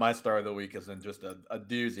watch, my start of the week isn't just a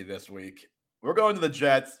doozy this week. We're going to the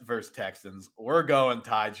Jets versus Texans. We're going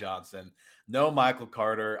Ty Johnson. No Michael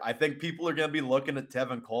Carter. I think people are going to be looking at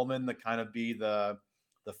Tevin Coleman to kind of be the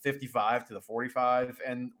 55 to the 45.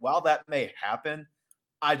 And while that may happen,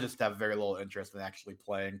 I just have very little interest in actually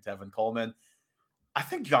playing Tevin Coleman. I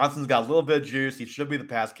think Johnson's got a little bit of juice. He should be the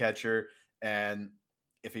pass catcher. And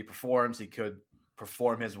if he performs, he could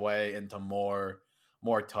perform his way into more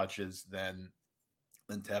touches than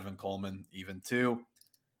Tevin Coleman even too.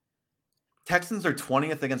 Texans are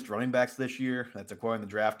 20th against running backs this year. That's according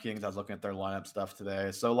to DraftKings. I was looking at their lineup stuff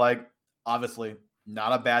today. So, obviously,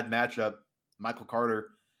 not a bad matchup. Michael Carter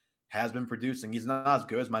has been producing. He's not as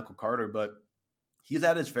good as Michael Carter, but he's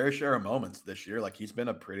had his fair share of moments this year. He's been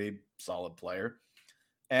a pretty solid player.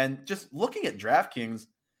 And just looking at DraftKings,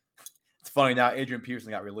 it's funny now, Adrian Peterson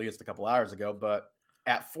got released a couple hours ago, but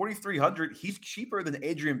at 4,300, he's cheaper than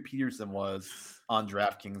Adrian Peterson was on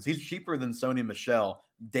DraftKings. He's cheaper than Sony Michel,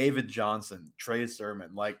 David Johnson, Trey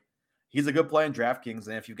Sermon. He's a good play in DraftKings,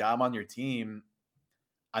 and if you got him on your team,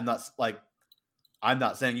 I'm not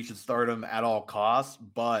saying you should start him at all costs,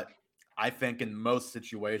 but I think in most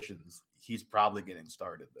situations, he's probably getting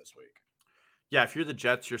started this week. Yeah, if you're the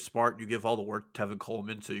Jets, you're smart. You give all the work to Tevin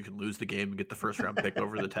Coleman so you can lose the game and get the first-round pick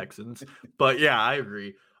over the Texans. But, yeah, I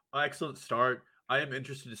agree. Excellent start. I am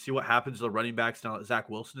interested to see what happens to the running backs now that Zach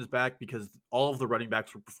Wilson is back, because all of the running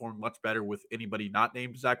backs will perform much better with anybody not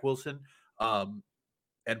named Zach Wilson.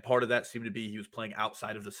 And part of that seemed to be he was playing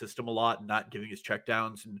outside of the system a lot and not giving his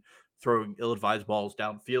checkdowns and throwing ill-advised balls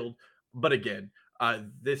downfield. But again,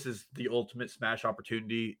 this is the ultimate smash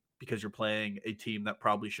opportunity. because you're playing a team that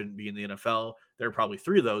probably shouldn't be in the NFL. There are probably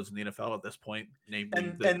 3 of those in the NFL at this point.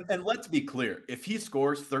 Namely, and let's be clear, if he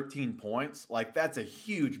scores 13 points, like that's a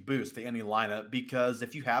huge boost to any lineup, because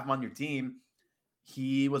if you have him on your team,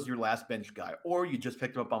 he was your last bench guy, or you just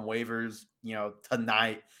picked him up on waivers,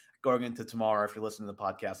 tonight, going into tomorrow if you're listening to the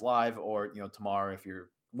podcast live, or tomorrow if you're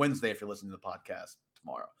Wednesday if you're listening to the podcast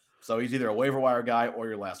tomorrow. So he's either a waiver wire guy or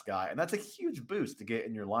your last guy, and that's a huge boost to get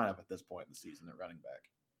in your lineup at this point in the season at running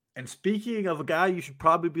back. And speaking of a guy you should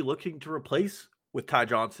probably be looking to replace with Ty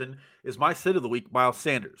Johnson is my sit of the week, Miles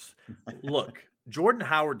Sanders. Look, Jordan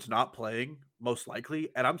Howard's not playing, most likely,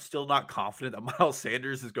 and I'm still not confident that Miles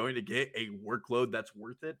Sanders is going to get a workload that's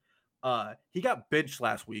worth it. He got benched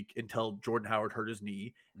last week until Jordan Howard hurt his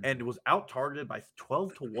knee and was out-targeted by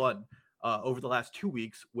 12-1 over the last 2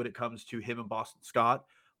 weeks when it comes to him and Boston Scott.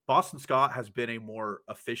 Boston Scott has been a more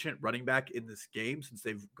efficient running back in this game since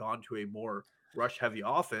they've gone to a more rush-heavy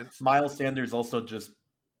offense. Miles Sanders also just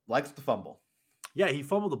likes to fumble. Yeah, he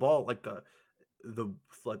fumbled the ball like the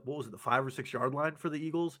what was it, the 5 or 6 yard line for the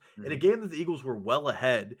Eagles in a game that the Eagles were well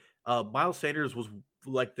ahead. Miles Sanders was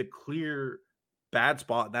like the clear bad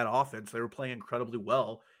spot in that offense. They were playing incredibly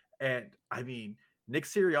well, and I mean, Nick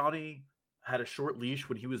Sirianni had a short leash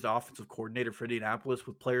when he was the offensive coordinator for Indianapolis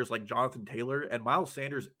with players like Jonathan Taylor, and Miles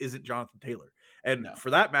Sanders isn't Jonathan Taylor. And for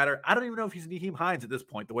that matter, I don't even know if he's Nyheim Hines at this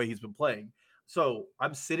point, the way he's been playing. So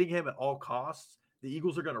I'm sitting him at all costs. The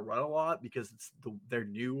Eagles are going to run a lot because it's their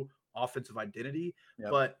new offensive identity,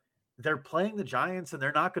 but they're playing the Giants and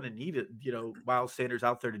they're not going to need it. Miles Sanders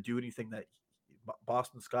out there to do anything that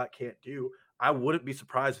Boston Scott can't do. I wouldn't be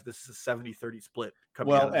surprised if this is a 70-30 split.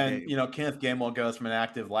 Well, and Kenneth Gainwell goes from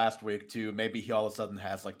inactive last week to maybe he all of a sudden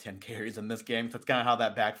has like 10 carries in this game. That's kind of how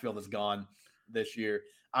that backfield has gone this year.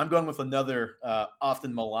 I'm going with another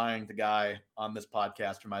often maligned guy on this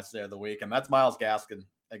podcast for my sit of the week, and that's Myles Gaskin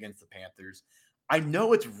against the Panthers. I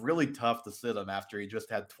know it's really tough to sit him after he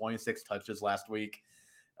just had 26 touches last week.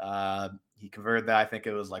 He converted that. I think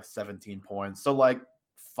it was like 17 points. So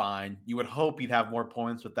fine. You would hope he'd have more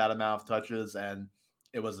points with that amount of touches. And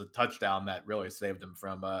it was a touchdown that really saved him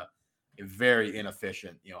from a very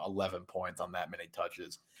inefficient, 11 points on that many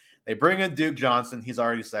touches. They bring in Duke Johnson. He's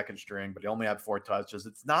already second string, but he only had 4 touches.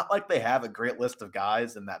 It's not like they have a great list of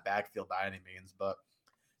guys in that backfield by any means, but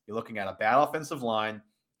you're looking at a bad offensive line,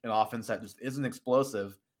 an offense that just isn't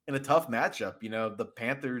explosive in a tough matchup. The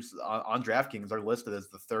Panthers on DraftKings are listed as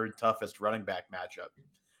the 3rd toughest running back matchup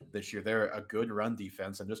this year. They're a good run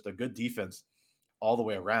defense and just a good defense all the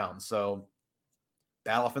way around. So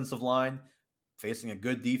bad offensive line facing a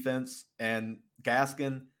good defense, and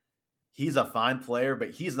Gaskin, he's a fine player, but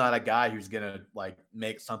he's not a guy who's going to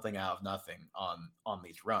make something out of nothing on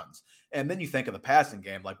these runs. And then you think of the passing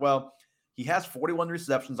game, he has 41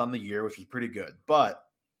 receptions on the year, which is pretty good, but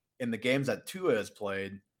in the games that Tua has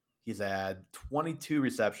played, he's had 22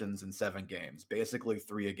 receptions in 7 games, basically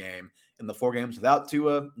 3 a game. In the 4 games without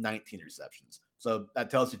Tua, 19 receptions. So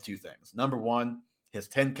that tells you 2 things. Number one, his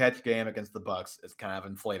 10-catch game against the Bucs is kind of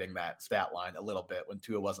inflating that stat line a little bit when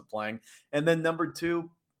Tua wasn't playing. And then number 2,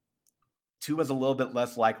 Tua's a little bit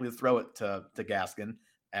less likely to throw it to Gaskin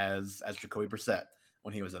as Jacoby Brissett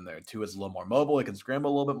when he was in there. Tua's a little more mobile. He can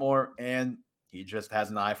scramble a little bit more, and he just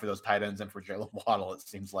has an eye for those tight ends and for Jalen Waddle, it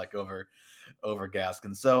seems like, over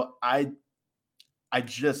Gaskin. So I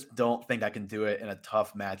just don't think I can do it in a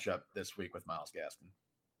tough matchup this week with Myles Gaskin.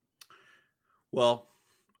 Well,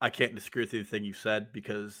 I can't disagree with anything you said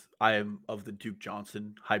because I am of the Duke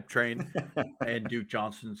Johnson hype train, and Duke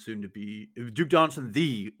Johnson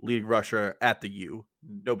the leading rusher at the U.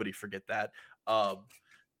 Nobody forget that. I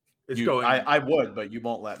would, but you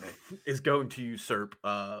won't let me. Is going to usurp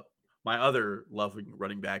my other loving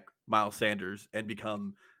running back, Miles Sanders, and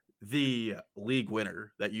become the league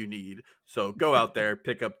winner that you need. So go out there,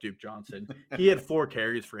 pick up Duke Johnson. He had 4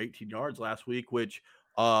 carries for 18 yards last week, which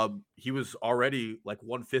he was already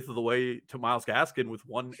 1/5 of the way to Myles Gaskin with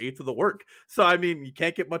 1/8 of the work. So, I mean, you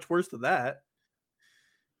can't get much worse than that.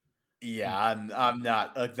 Yeah, I'm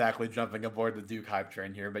not exactly jumping aboard the Duke hype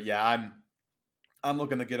train here, but yeah, I'm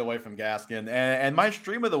looking to get away from Gaskin. And my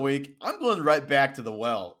stream of the week, I'm going right back to the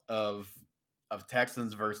well of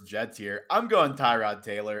Texans versus Jets here. I'm going Tyrod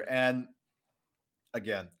Taylor. And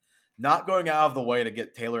again, not going out of the way to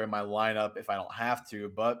get Taylor in my lineup if I don't have to,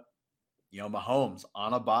 but Mahomes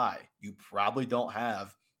on a bye. You probably don't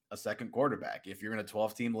have a second quarterback. If you're in a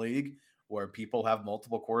 12-team league where people have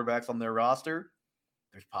multiple quarterbacks on their roster,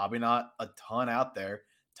 there's probably not a ton out there.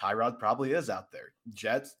 Tyrod probably is out there.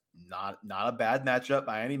 Jets, not a bad matchup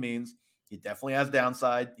by any means. He definitely has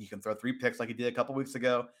downside. He can throw 3 picks like he did a couple weeks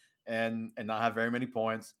ago and not have very many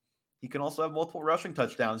points. he can also have multiple rushing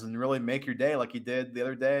touchdowns and really make your day like he did the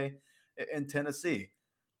other day in Tennessee.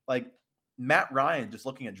 Like Matt Ryan, just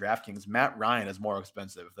looking at DraftKings, Matt Ryan is more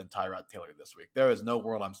expensive than Tyrod Taylor this week. There is no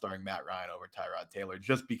world I'm starting Matt Ryan over Tyrod Taylor,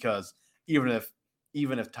 just because even if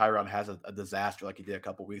Tyrod has a disaster like he did a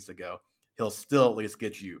couple weeks ago, he'll still at least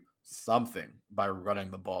get you something by running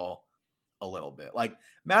the ball a little bit. Like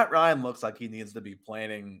Matt Ryan looks like he needs to be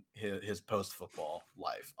planning his post-football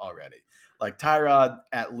life already. Like Tyrod,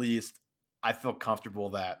 at least I feel comfortable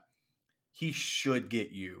that he should get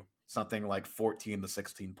you something like 14 to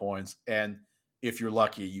 16 points. And if you're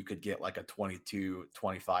lucky, you could get like a 22,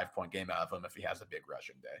 25 point game out of him if he has a big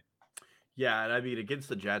rushing day. Yeah, and I mean, against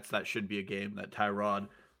the Jets, that should be a game that Tyrod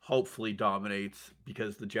hopefully dominates,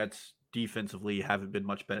 because the Jets defensively haven't been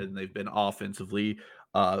much better than they've been offensively.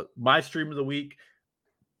 My stream of the week,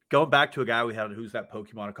 going back to a guy we had on Who's That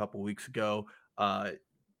Pokemon a couple weeks ago,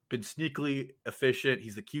 been sneakily efficient.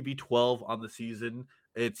 He's the QB 12 on the season.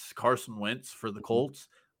 It's Carson Wentz for the Colts.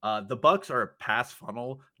 The Bucs are a pass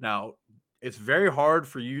funnel. Now, it's very hard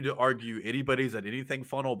for you to argue anybody's at anything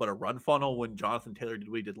funnel but a run funnel when Jonathan Taylor did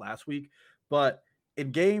what he did last week. But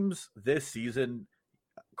in games this season,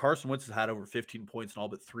 Carson Wentz has had over 15 points in all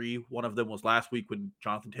but 3. One of them was last week when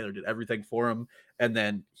Jonathan Taylor did everything for him. And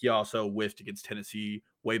then he also whiffed against Tennessee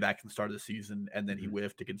way back in the start of the season. And then he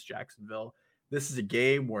whiffed against Jacksonville. This is a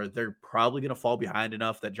game where they're probably going to fall behind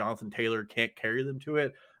enough that Jonathan Taylor can't carry them to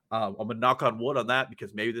it. I'm going to knock on wood on that,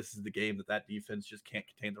 because maybe this is the game that defense just can't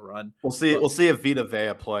contain the run. We'll see. We'll see if Vita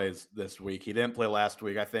Vea plays this week. He didn't play last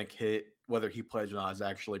week. I think whether he plays or not is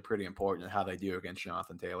actually pretty important in how they do against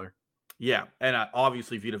Jonathan Taylor. Yeah, and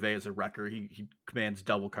obviously Vita Vea is a wrecker. He commands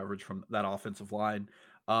double coverage from that offensive line.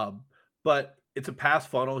 But it's a pass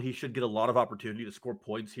funnel. He should get a lot of opportunity to score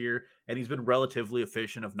points here, and he's been relatively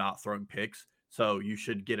efficient of not throwing picks. So you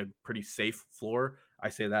should get a pretty safe floor. I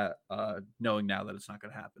say that knowing now that it's not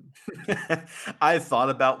going to happen. I thought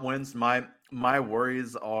about Wentz. My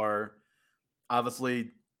worries are obviously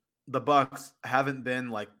the Bucs haven't been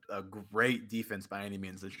like a great defense by any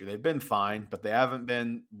means this year. They've been fine, but they haven't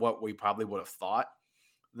been what we probably would have thought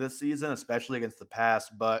this season, especially against the pass.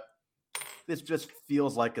 But this just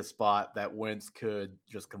feels like a spot that Wentz could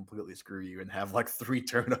just completely screw you and have like 3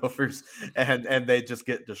 turnovers and they just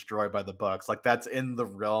get destroyed by the Bucs. Like that's in the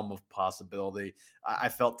realm of possibility. I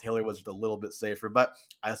felt Taylor was a little bit safer, but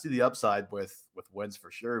I see the upside with Wentz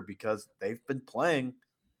for sure, because they've been playing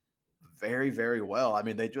very, very well. I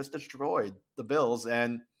mean, they just destroyed the Bills.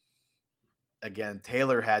 And again,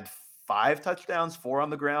 Taylor had 5 touchdowns, 4 on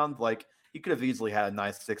the ground. Like he could have easily had a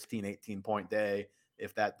nice 16, 18 point day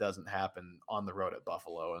if that doesn't happen on the road at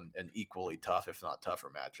Buffalo, and equally tough, if not tougher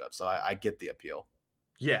matchup. So I get the appeal.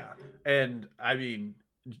 Yeah. And I mean,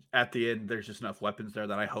 at the end, there's just enough weapons there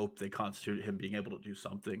that I hope they constitute him being able to do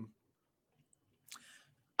something.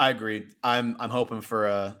 I agree. I'm hoping for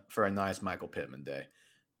a nice Michael Pittman day.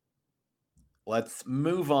 Let's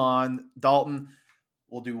move on. Dalton,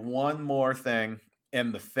 we'll do one more thing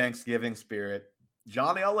in the Thanksgiving spirit.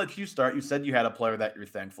 Johnny, I'll let you start. You said you had a player that you're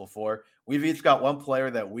thankful for. We've each got one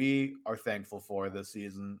player that we are thankful for this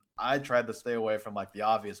season. I tried to stay away from like the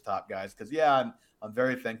obvious top guys because, yeah, I'm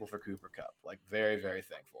very thankful for Cooper Kupp. Like very, very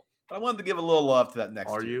thankful. But I wanted to give a little love to that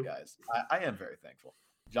next two guys. I am very thankful.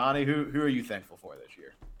 Johnny, who are you thankful for this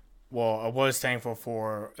year? Well, I was thankful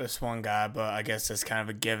for this one guy, but I guess that's kind of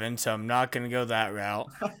a given, so I'm not going to go that route.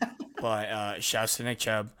 But shouts to Nick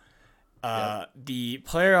Chubb. The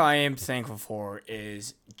player I am thankful for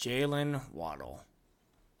is Jalen Waddle.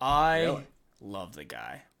 I love the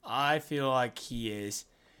guy. I feel like he is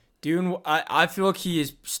doing. I feel like he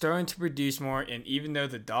is starting to produce more. And even though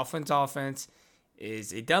the Dolphins' offense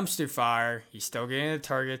is a dumpster fire, he's still getting the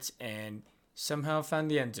targets and somehow found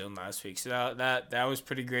the end zone last week. So that was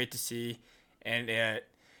pretty great to see. And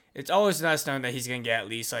it's always nice knowing that he's going to get at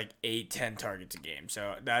least like 8-10 targets a game.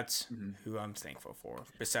 So that's who I'm thankful for,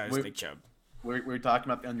 besides Nick Chubb. We were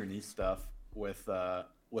talking about the underneath stuff with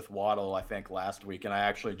Waddle, I think, last week. And I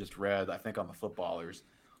actually just read, I think, on the Footballers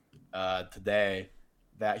today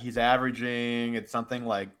that he's averaging, it's something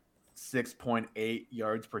like 6.8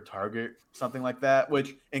 yards per target, something like that,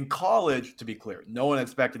 which in college, to be clear, no one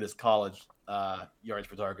expected his college yards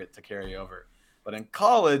per target to carry over. But in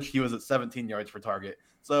college, he was at 17 yards per target.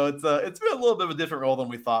 So it's been a little bit of a different role than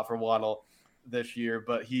we thought for Waddle this year,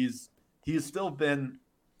 but he's still been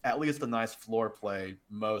at least a nice floor play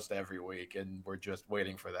most every week, and we're just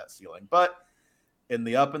waiting for that ceiling. But in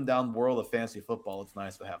the up and down world of fantasy football, it's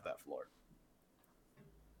nice to have that floor.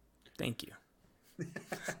 Thank you.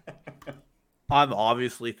 I'm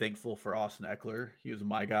obviously thankful for Austin Eckler. He was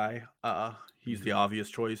my guy. He's the obvious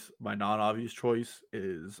choice. My non-obvious choice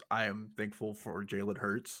is I am thankful for Jalen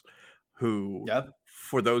Hurts, who,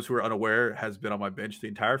 for those who are unaware, has been on my bench the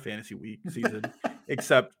entire fantasy week season,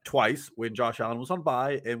 except twice when Josh Allen was on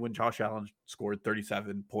bye and when Josh Allen scored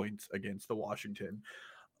 37 points against the Washington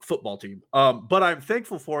football team. But I'm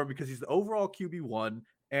thankful for him because he's the overall QB1.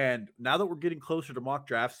 And now that we're getting closer to mock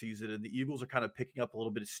draft season and the Eagles are kind of picking up a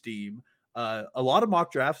little bit of steam, a lot of mock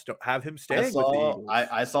drafts don't have him staying with the Eagles.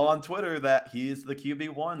 I saw on Twitter that he's the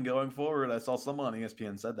QB1 going forward. I saw someone on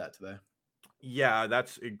ESPN said that today. Yeah,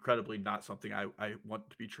 that's incredibly not something I want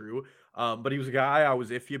to be true. But he was a guy I was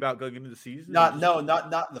iffy about going into the season. Not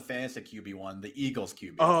the fantasy QB1, the Eagles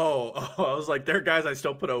QB. Oh, I was like, there are guys I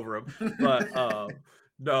still put over him. But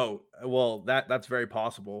no, well, that's very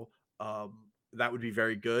possible. That would be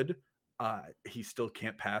very good. He still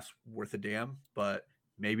can't pass worth a damn, but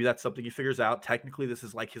maybe that's something he figures out. Technically, this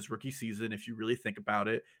is like his rookie season, if you really think about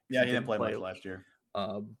it. Yeah, he didn't play much last year.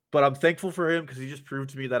 But I'm thankful for him because he just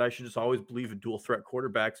proved to me that I should just always believe in dual threat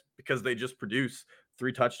quarterbacks because they just produce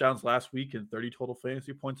 3 touchdowns last week and 30 total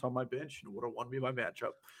fantasy points on my bench and would have won me my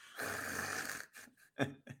matchup.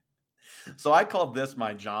 So I called this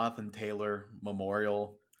my Jonathan Taylor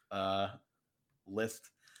memorial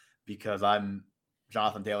list because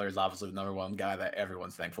Jonathan Taylor is obviously the number one guy that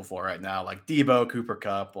everyone's thankful for right now. Like Debo, Cooper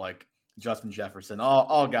Kupp, like Justin Jefferson,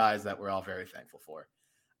 all guys that we're all very thankful for.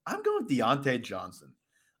 I'm going Deontay Johnson.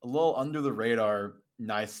 A little under the radar,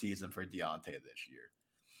 nice season for Deontay this year.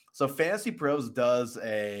 So Fantasy Pros does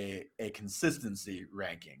a consistency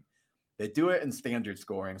ranking. They do it in standard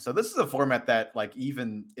scoring. So this is a format that like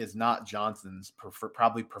even is not Johnson's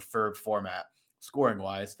probably preferred format scoring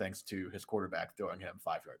wise, thanks to his quarterback throwing him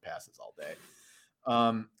 5-yard passes all day.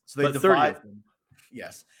 So they divide.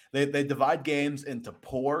 Yes, they divide games into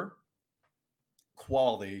poor,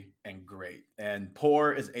 quality, and great. And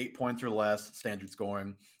poor is 8 points or less standard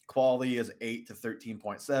scoring. Quality is 8 to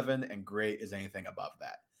 13.7, and great is anything above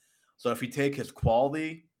that. So if you take his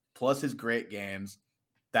quality plus his great games,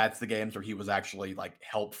 that's the games where he was actually like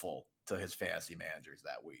helpful to his fantasy managers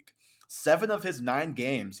that week. 7 of his 9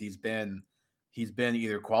 games, he's been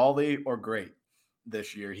either quality or great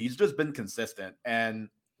this year. He's just been consistent, and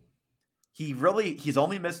he's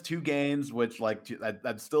only missed 2 games, which like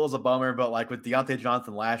that still is a bummer. But like with Deontay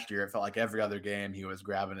Johnson last year, it felt like every other game he was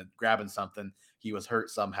grabbing something. He was hurt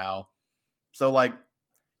somehow. So like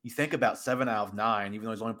you think about 7 out of 9, even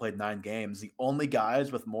though he's only played 9 games, the only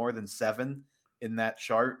guys with more than 7 in that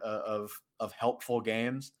chart of helpful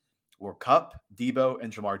games were Kupp, Debo,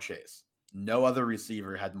 and Jamar Chase. No other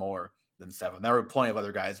receiver had more than 7. There were plenty of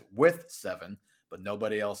other guys with 7, but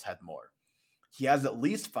nobody else had more. He has at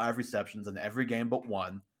least 5 receptions in every game but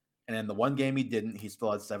one. And in the one game he didn't, he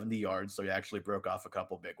still had 70 yards. So he actually broke off a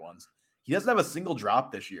couple big ones. He doesn't have a single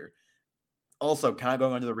drop this year. Also, kind of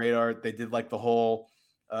going under the radar, they did like the whole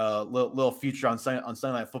little feature on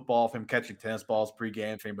Sunday Night Football of him catching tennis balls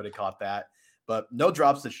pregame, if anybody caught that. But no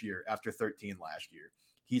drops this year after 13 last year.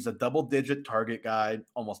 He's a double-digit target guy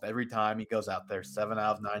almost every time he goes out there, 7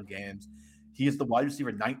 out of 9 games. He is the wide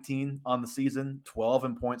receiver 19 on the season, 12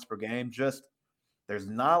 in points per game. Just there's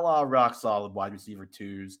not a lot of rock-solid wide receiver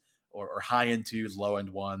 2s or high-end 2s, low-end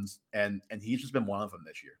 1s, and he's just been one of them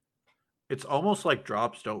this year. It's almost like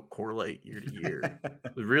drops don't correlate year to year.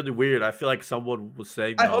 It's really weird. I feel like someone was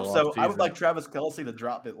saying I hope so. I would like Travis Kelce to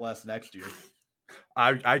drop it less next year.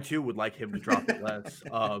 I too would like him to drop it less.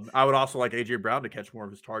 I would also like AJ Brown to catch more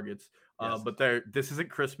of his targets. Yes. But this isn't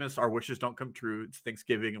Christmas. Our wishes don't come true. It's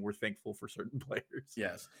Thanksgiving, and we're thankful for certain players.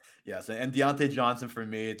 Yes. And Deontay Johnson, for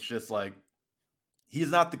me, it's just like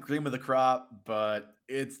he's not the cream of the crop, but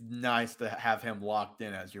it's nice to have him locked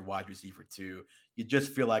in as your wide receiver 2. You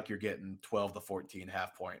just feel like you're getting 12 to 14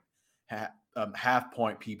 half point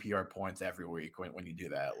PPR points every week when you do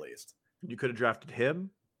that at least. You could have drafted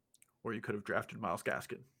him, or you could have drafted Myles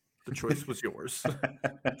Gaskin. The choice was yours.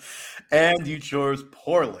 And you chose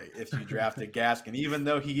poorly if you drafted Gaskin, even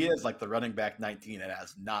though he is like the running back 19. It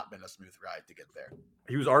has not been a smooth ride to get there.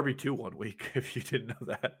 He was RB2 one week, if you didn't know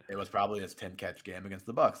that. It was probably his 10-catch game against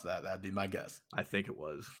the Bucs. That'd be my guess. I think it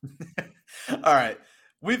was. All right.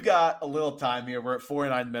 We've got a little time here. We're at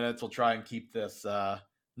 49 minutes. We'll try and keep this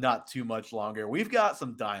not too much longer. We've got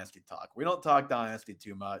some Dynasty talk. We don't talk Dynasty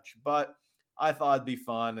too much, but I thought it'd be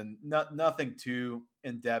fun and nothing too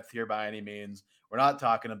in-depth here by any means. We're not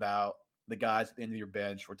talking about the guys at the end of your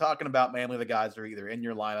bench. We're talking about mainly the guys that are either in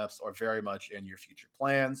your lineups or very much in your future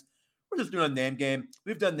plans. We're just doing a name game.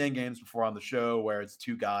 We've done name games before on the show where it's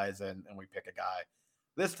 2 guys and we pick a guy.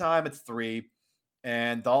 This time it's 3.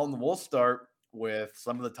 And Dalton, we'll start with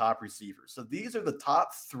some of the top receivers. So these are the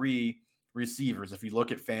top 3 receivers if you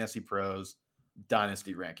look at Fantasy Pros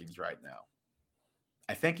Dynasty rankings right now.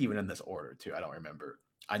 I think even in this order too. I don't remember.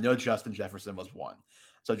 I know Justin Jefferson was 1.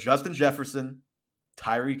 So Justin Jefferson,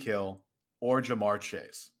 Tyreek Hill, or Jamar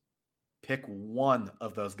Chase. Pick one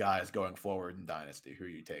of those guys going forward in Dynasty. Who are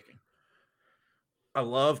you taking? I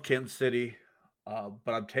love Kansas City,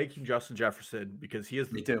 but I'm taking Justin Jefferson because he has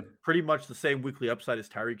pretty much the same weekly upside as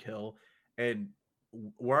Tyreek Hill. And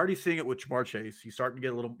we're already seeing it with Jamar Chase. He's starting to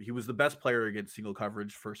get he was the best player against single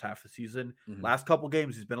coverage first half of the season. Mm-hmm. Last couple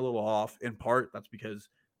games, he's been a little off. In part, that's because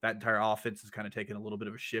that entire offense has kind of taken a little bit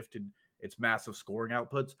of a shift in its massive scoring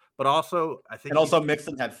outputs. But also, I think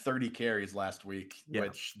Mixon had 30 carries last week,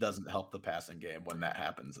 which doesn't help the passing game when that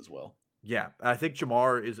happens as well. Yeah, I think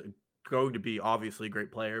Jamar is going to be obviously a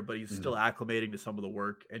great player, but he's still acclimating to some of the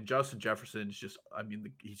work. And Justin Jefferson's just,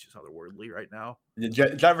 he's just otherworldly right now.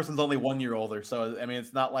 Jefferson's only 1 year older. So,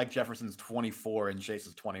 it's not like Jefferson's 24 and Chase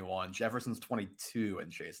is 21. Jefferson's 22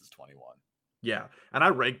 and Chase is 21. Yeah. And I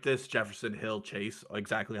ranked this Jefferson, Hill, Chase,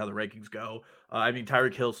 exactly how the rankings go.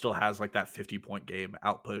 Tyreek Hill still has like that 50-point game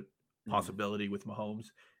output possibility with Mahomes.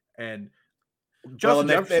 And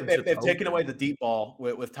they've taken away the deep ball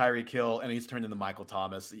with Tyreek Hill, and he's turned into Michael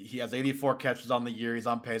Thomas. He has 84 catches on the year. He's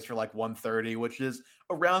on pace for like 130, which is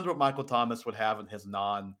around what Michael Thomas would have in his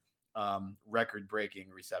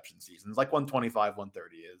record-breaking reception seasons. Like 125,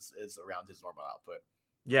 130 is around his normal output.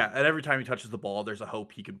 Yeah, and every time he touches the ball, there's a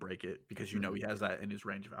hope he can break it because he has that in his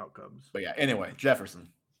range of outcomes. But yeah, anyway,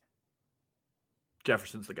 Jefferson's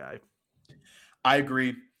the guy. I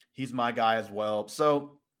agree. He's my guy as well.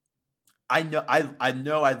 So I know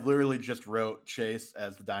I literally just wrote Chase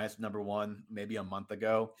as the Dynasty number 1 maybe a month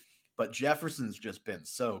ago, but Jefferson's just been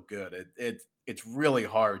so good. It's really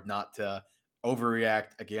hard not to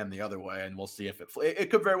overreact again the other way, and we'll see if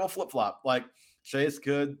it could very well flip-flop. Like Chase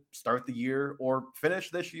could start the year or finish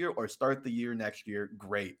this year or start the year next year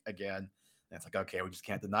great again. And it's like, okay, we just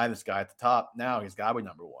can't deny this guy at the top. Now he's got to be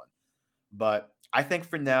number 1. But I think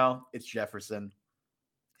for now it's Jefferson.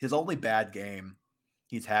 His only bad game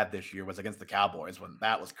he's had this year was against the Cowboys when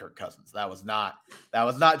that was Kirk Cousins. That was not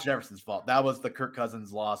Jefferson's fault. That was the Kirk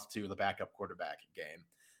Cousins loss to the backup quarterback game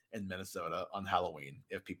in Minnesota on Halloween,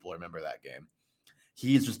 if people remember that game.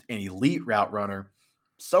 He's just an elite route runner,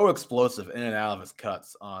 so explosive in and out of his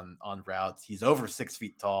cuts on routes. He's over 6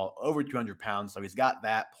 feet tall, over 200 pounds, so he's got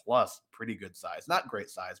that plus pretty good size. Not great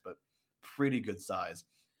size, but pretty good size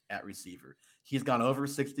at receiver. He's gone over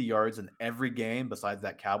 60 yards in every game besides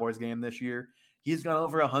that Cowboys game this year. He's gone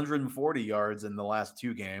over 140 yards in the last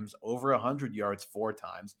 2 games, over 100 yards 4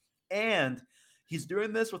 times. And he's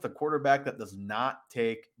doing this with a quarterback that does not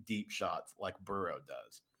take deep shots like Burrow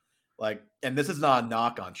does. And this is not a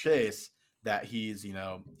knock on Chase that he's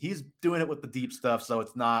doing it with the deep stuff. So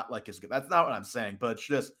it's not like as good. That's not what I'm saying, but it's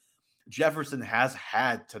just Jefferson has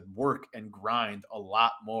had to work and grind a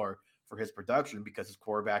lot more for his production because his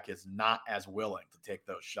quarterback is not as willing to take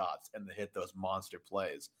those shots and to hit those monster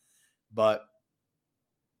plays. But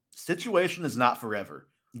situation is not forever.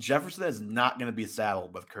 Jefferson is not going to be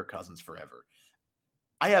saddled with Kirk Cousins forever.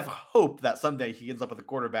 I have hope that someday he ends up with a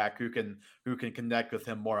quarterback who can connect with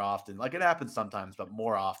him more often. Like it happens sometimes, but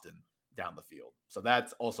more often down the field. So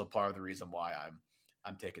that's also part of the reason why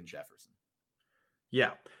I'm taking Jefferson.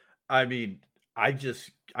 Yeah. I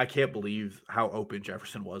can't believe how open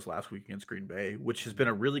Jefferson was last week against Green Bay, which has been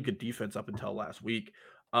a really good defense up until last week.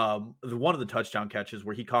 One of the touchdown catches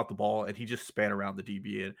where he caught the ball and he just span around the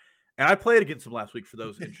DB. And I played against him last week for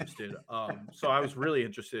those interested. So I was really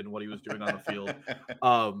interested in what he was doing on the field.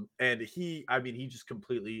 And he just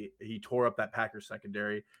he tore up that Packers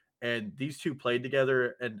secondary. And these two played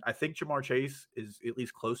together. And I think Jamar Chase is at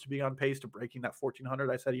least close to being on pace to breaking that 1,400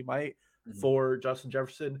 I said he might for Justin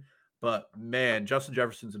Jefferson. But man, Justin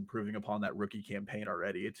Jefferson's improving upon that rookie campaign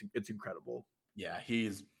already. It's incredible. Yeah,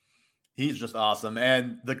 he's just awesome.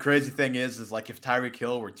 And the crazy thing is like if Tyreek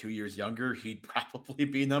Hill were 2 years younger, he'd probably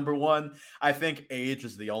be number 1. I think age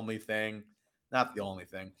is the only thing, not the only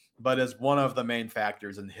thing, but is one of the main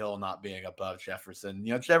factors in Hill not being above Jefferson.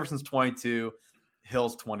 Jefferson's 22,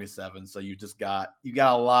 Hill's 27. So you got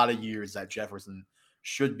a lot of years that Jefferson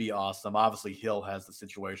should be awesome. Obviously, Hill has the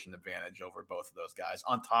situation advantage over both of those guys.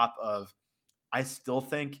 On top of, I still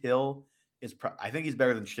think Hill is I think he's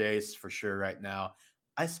better than Chase for sure right now.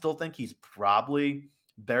 I still think he's probably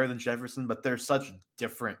better than Jefferson, but they're such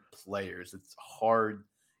different players. It's hard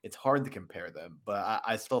to compare them. But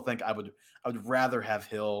I still think I would rather have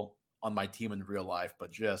Hill on my team in real life,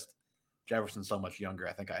 but just Jefferson's so much younger.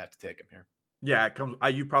 I think I have to take him here. Yeah,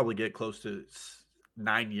 you probably get close to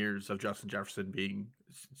 9 years of Justin Jefferson being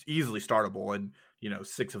easily startable, and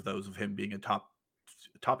 6 of those of him being a top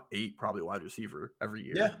 8 probably wide receiver every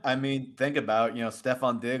year. Yeah, I mean, think about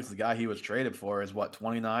Stephon Diggs, the guy he was traded for, is what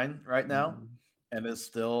 29 right now, and is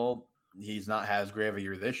still he's not as great of a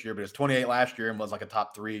year this year, but it's 28 last year and was like a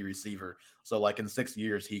top 3 receiver. So like in 6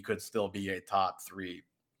 years, he could still be a top 3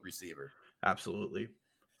 receiver. Absolutely.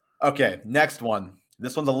 Okay, next one.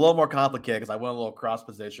 This one's a little more complicated because I went a little cross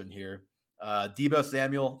position here. Deebo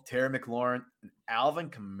Samuel, Terry McLaurin, and Alvin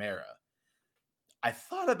Kamara. I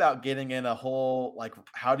thought about getting in a whole like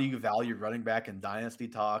how do you value running back in dynasty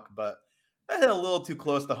talk, but I hit a little too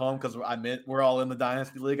close to home because we're all in the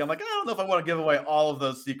dynasty league. I'm like, I don't know if I want to give away all of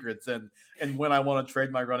those secrets and when I want to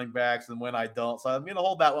trade my running backs and when I don't. So I'm gonna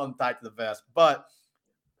hold that one tight to the vest. But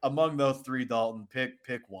among those 3, Dalton,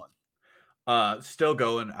 pick one. Still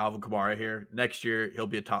going Alvin Kamara here. Next year he'll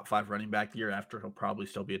be a top 5 running back. The year after he'll probably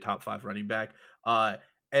still be a top 5 running back.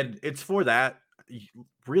 And it's for that.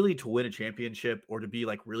 Really, to win a championship or to be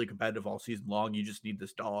like really competitive all season long, you just need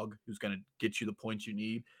this dog who's going to get you the points you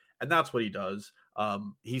need, and that's what he does. I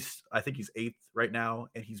think he's 8th right now,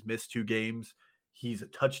 and he's missed 2 games. He's a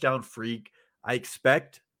touchdown freak. I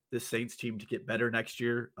expect the Saints team to get better next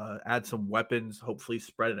year. Add some weapons, hopefully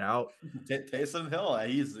spread it out. Taysom Hill,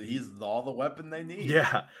 he's all the weapon they need.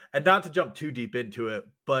 Yeah, and not to jump too deep into it,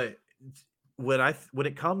 but when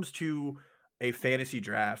it comes to a fantasy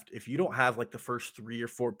draft, if you don't have like the first 3 or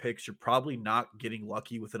 4 picks, you're probably not getting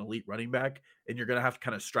lucky with an elite running back, and you're going to have to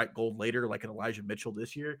kind of strike gold later, like an Elijah Mitchell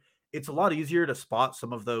this year. It's a lot easier to spot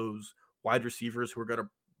some of those wide receivers who are going to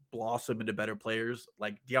blossom into better players.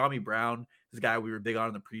 Like De'Ami Brown is a guy we were big on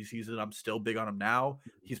in the preseason. I'm still big on him now.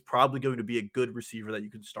 He's probably going to be a good receiver that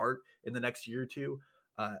you can start in the next year or 2.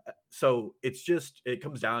 So it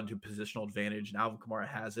comes down to positional advantage, and Alvin Kamara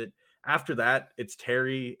has it. After that, it's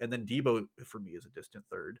Terry, and then Deebo for me is a distant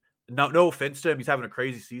third. No offense to him, he's having a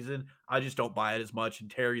crazy season. I just don't buy it as much. And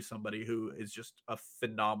Terry's somebody who is just a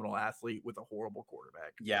phenomenal athlete with a horrible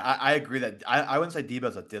quarterback. Yeah, I agree that I wouldn't say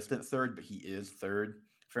Deebo's a distant third, but he is third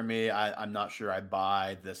for me. I'm not sure I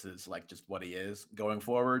buy this is like just what he is going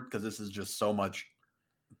forward because this is just so much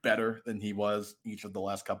better than he was each of the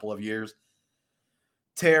last couple of years.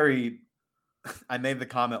 Terry, I made the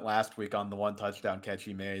comment last week on the 1 touchdown catch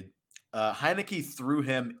he made. Heineke threw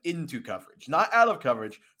him into coverage, not out of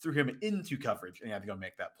coverage, threw him into coverage, and he had to go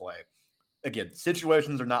make that play. Again,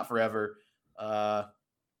 situations are not forever. I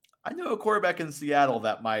know a quarterback in Seattle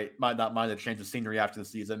that might not mind a change of scenery after the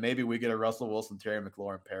season. Maybe we get a Russell Wilson, Terry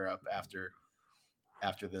McLaurin pair up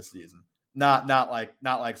after this season. Not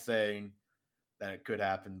like saying that it could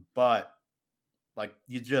happen, but like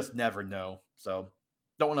you just never know. So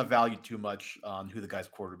don't want to value too much on who the guy's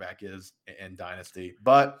quarterback is in Dynasty,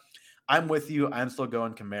 but I'm with you. I'm still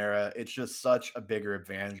going Kamara. It's just such a bigger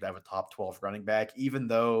advantage to have a top 12 running back, even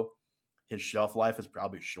though his shelf life is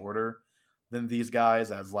probably shorter than these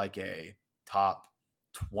guys as like a top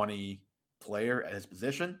 20 player at his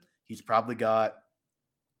position. He's probably got,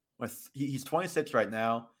 he's 26 right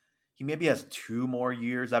now. He maybe has 2 more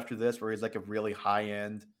years after this where he's like a really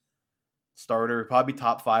high-end starter, probably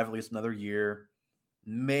top 5 at least another year.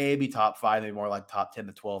 Maybe top 5, maybe more like top 10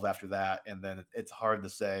 to 12 after that. And then it's hard to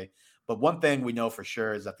say. But one thing we know for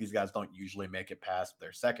sure is that these guys don't usually make it past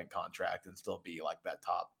their second contract and still be like that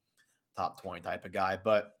top 20 type of guy.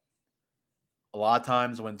 But a lot of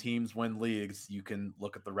times when teams win leagues, you can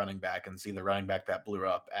look at the running back and see the running back that blew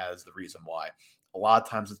up as the reason why. A lot of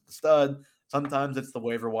times it's the stud. Sometimes it's the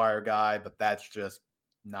waiver wire guy, but that's just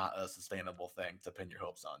not a sustainable thing to pin your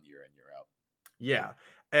hopes on year in, year out. Yeah.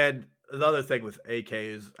 And the other thing with AK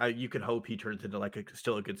is you can hope he turns into like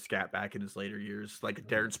still a good scat back in his later years, like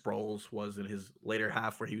Darren Sproles was in his later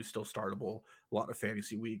half where he was still startable a lot of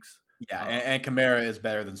fantasy weeks. Yeah, and Kamara is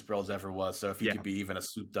better than Sproles ever was. So if he could be even a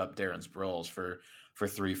souped up Darren Sproles for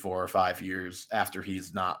 3, 4, or 5 years after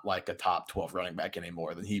he's not like a top 12 running back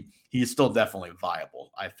anymore, then he's still definitely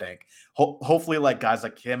viable, I think. Hopefully like guys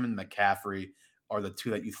like him and McCaffrey are the 2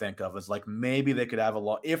 that you think of as like maybe they could have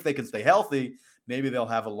if they can stay healthy, maybe they'll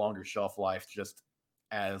have a longer shelf life just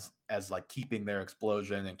as like keeping their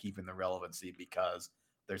explosion and keeping the relevancy because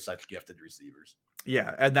they're such gifted receivers.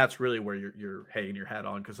 Yeah, and that's really where you're hanging your hat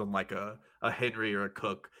on because unlike a Henry or a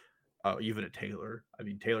Cook, even a Taylor, I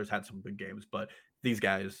mean, Taylor's had some good games, but these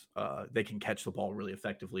guys, they can catch the ball really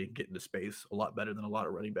effectively and get into space a lot better than a lot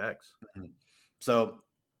of running backs. Mm-hmm. So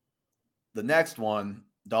the next one,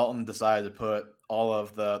 Dalton decided to put all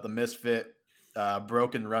of the misfit,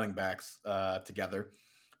 broken running backs together.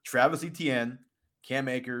 Travis Etienne, Cam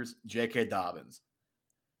Akers, J.K. Dobbins.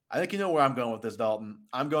 I think you know where I'm going with this, Dalton.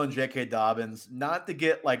 I'm going J.K. Dobbins, not to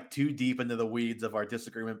get like too deep into the weeds of our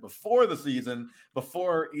disagreement before the season,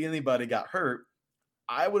 before anybody got hurt.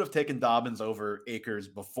 I would have taken Dobbins over Akers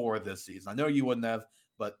before this season. I know you wouldn't have,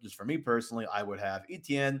 but just for me personally, I would have.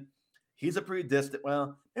 Etienne, he's a pretty distant,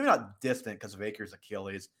 well, maybe not distant because of Akers'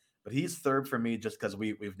 Achilles, but he's third for me just because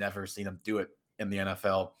we've never seen him do it in the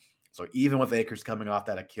NFL. So even with Akers coming off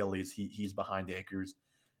that Achilles, he's behind Akers.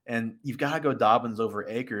 And you've got to go Dobbins over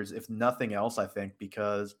Akers, if nothing else, I think,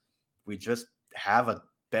 because we just have a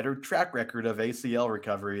better track record of ACL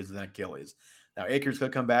recoveries than Achilles. Now, Akers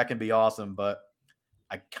could come back and be awesome, but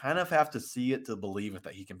I kind of have to see it to believe it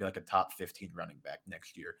that he can be like a top 15 running back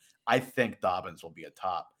next year. I think Dobbins will be a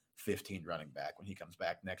top 15 running back when he comes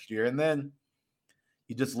back next year. And then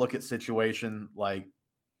you just look at situation like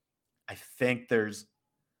I think there's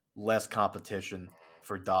less competition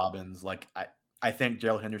for Dobbins. Like I think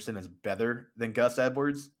Gerald Henderson is better than Gus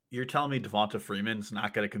Edwards. You're telling me Devonta Freeman's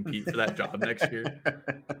not going to compete for that job next year?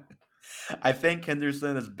 I think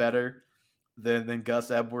Henderson is better than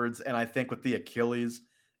Gus Edwards. And I think with the Achilles,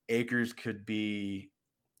 Akers could be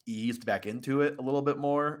eased back into it a little bit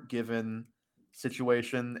more given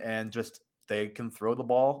situation, and just they can throw the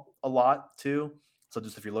ball a lot too. So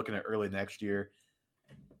just if you're looking at early next year,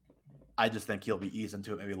 I just think he'll be eased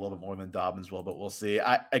into it maybe a little bit more than Dobbins will, but we'll see.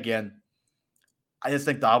 I just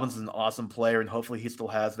think Dobbins is an awesome player, and hopefully he still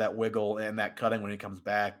has that wiggle and that cutting when he comes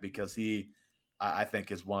back, because I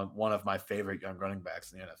think is one of my favorite young running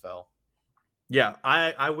backs in the NFL. Yeah,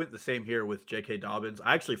 I went the same here with J.K. Dobbins.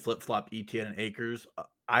 I actually flip-flopped Etienne and Akers.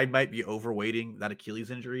 I might be overweighting that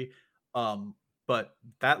Achilles injury. But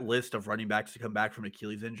that list of running backs to come back from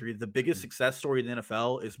Achilles injury, the biggest success story in the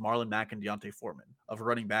NFL is Marlon Mack and Deontay Foreman, of a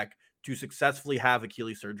running back to successfully have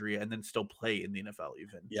Achilles surgery and then still play in the NFL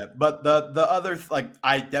even. Yeah, but the other, like,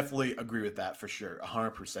 I definitely agree with that for sure,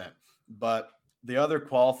 100%. But the other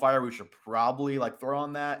qualifier we should probably like throw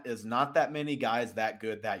on that is not that many guys that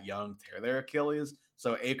good, that young tear their Achilles.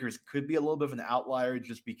 So Akers could be a little bit of an outlier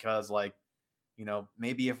just because, like, you know,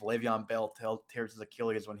 maybe if Le'Veon Bell tears his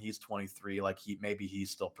Achilles when he's 23, like maybe he's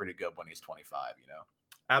still pretty good when he's 25, you know?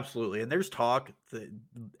 Absolutely. And there's talk that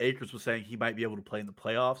Akers was saying he might be able to play in the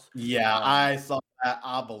playoffs. Yeah, I saw that.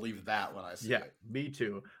 I'll believe that when I see it. Me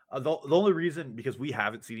too. The only reason, because we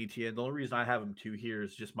haven't seen ETN, the only reason I have him too here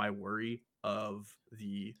is just my worry of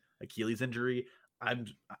the Achilles injury. I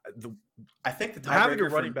think the having a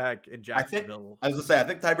running back in Jacksonville. I was gonna say, I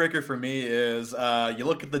think tiebreaker for me is you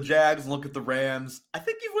look at the Jags and look at the Rams. I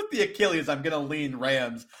think even with the Achilles, I'm gonna lean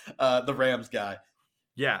Rams, the Rams guy.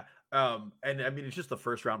 Yeah. And I mean, it's just the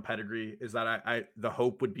first round pedigree is that the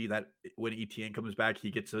hope would be that when ETN comes back,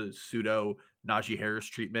 he gets a pseudo Najee Harris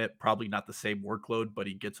treatment, probably not the same workload, but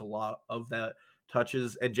he gets a lot of that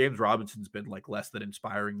touches. And James Robinson's been like less than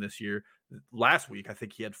inspiring this year. Last week, I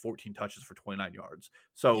think he had 14 touches for 29 yards.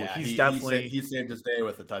 So yeah, he's definitely he saved his day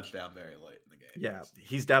with a touchdown very late in the game. Yeah,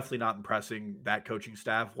 he's definitely not impressing that coaching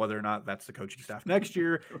staff. Whether or not that's the coaching staff next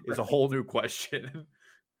year is a whole new question.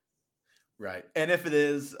 Right. And if it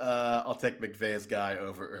is, I'll take McVay's guy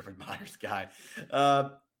over Urban Meyer's guy.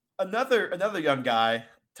 Another young guy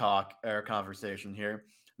talk or conversation here.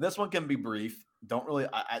 This one can be brief. Don't really,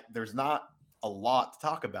 there's not a lot to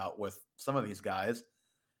talk about with some of these guys.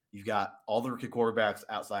 You've got all the rookie quarterbacks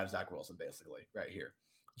outside of Zach Wilson, basically, right here.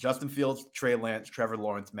 Justin Fields, Trey Lance, Trevor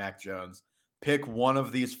Lawrence, Mac Jones. Pick one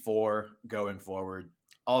of these four going forward.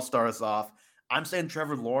 I'll start us off. I'm saying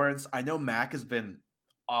Trevor Lawrence. I know Mac has been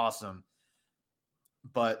awesome,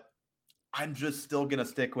 but I'm just still going to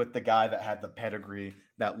stick with the guy that had the pedigree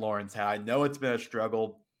that Lawrence had. I know it's been a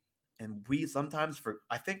struggle, and we sometimes,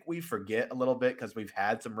 I think we forget a little bit because we've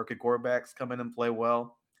had some rookie quarterbacks come in and play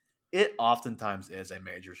well. It oftentimes is a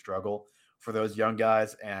major struggle for those young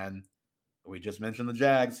guys, and we just mentioned the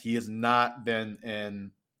Jags. He has not been in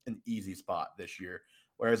an easy spot this year,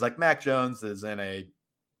 whereas like Mac Jones is in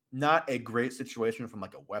not a great situation from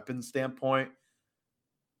like a weapon standpoint,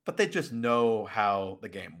 but they just know how the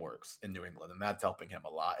game works in New England, and that's helping him a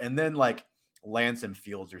lot. And then like Lance and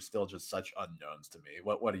Fields are still just such unknowns to me.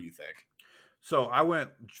 What do you think? So I went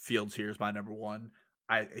Fields here as my number one.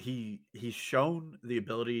 He's shown the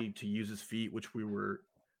ability to use his feet, which we were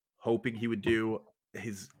hoping he would do.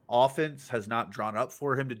 His offense has not drawn up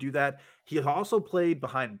for him to do that. He also played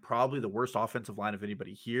behind probably the worst offensive line of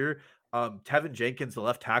anybody here. Tevin Jenkins, the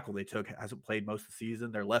left tackle they took, hasn't played most of the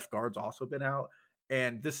season. Their left guard's also been out.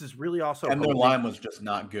 And this is really also and their line was just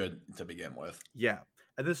not good to begin with. Yeah.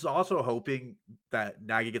 And this is also hoping that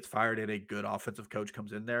Nagy gets fired and a good offensive coach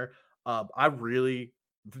comes in there. I really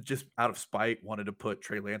just out of spite, wanted to put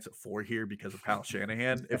Trey Lance at 4 here because of Kyle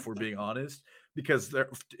Shanahan, if we're being honest. Because there,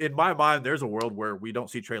 in my mind, there's a world where we don't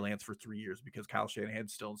see Trey Lance for 3 years because Kyle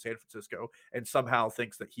Shanahan's still in San Francisco and somehow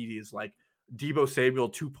thinks that he is like Deebo Samuel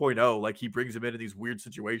 2.0. Like he brings him into these weird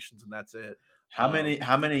situations and that's it. How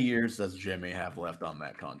many years does Jimmy have left on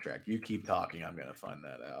that contract? You keep talking. I'm going to find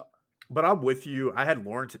that out. But I'm with you. I had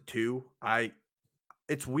Lawrence at 2.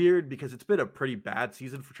 It's weird because it's been a pretty bad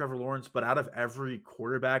season for Trevor Lawrence, but out of every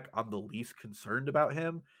quarterback, I'm the least concerned about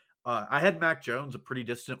him. I had Mac Jones a pretty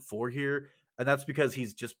distant 4 here, and that's because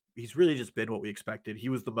he's really just been what we expected. He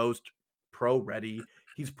was the most pro ready.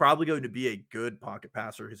 He's probably going to be a good pocket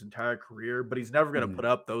passer his entire career, but he's never going to put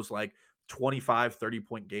up those like 25,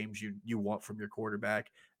 30-point games you want from your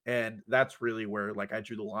quarterback. And that's really where like I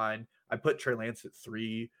drew the line. I put Trey Lance at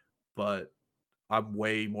 3, but I'm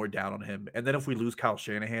way more down on him. And then if we lose Kyle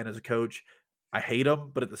Shanahan as a coach, I hate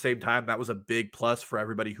him, but at the same time, that was a big plus for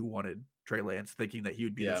everybody who wanted Trey Lance, thinking that he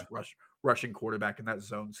would be this rushing quarterback in that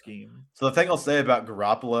zone scheme. So the thing I'll say about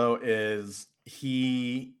Garoppolo is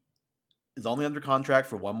he is only under contract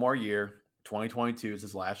for 1 more year. 2022 is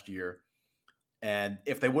his last year. And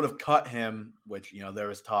if they would have cut him, which, there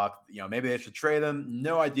was talk, maybe they should trade him.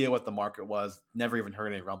 No idea what the market was. Never even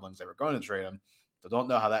heard any rumblings they were going to trade him. So don't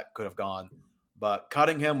know how that could have gone. But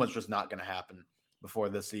cutting him was just not going to happen before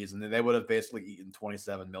this season. They would have basically eaten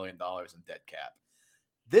 $27 million in dead cap.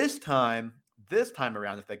 This time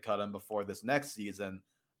around, if they cut him before this next season,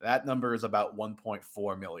 that number is about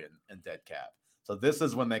 $1.4 million in dead cap. So this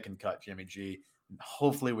is when they can cut Jimmy G.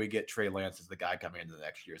 Hopefully we get Trey Lance as the guy coming into the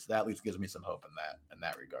next year. So that at least gives me some hope in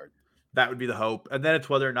that regard. That would be the hope. And then it's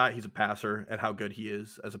whether or not he's a passer and how good he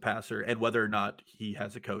is as a passer, and whether or not he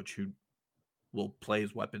has a coach who will play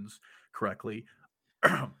his weapons correctly.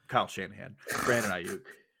 Kyle Shanahan, Brandon Ayuk.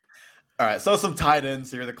 All right, so some tight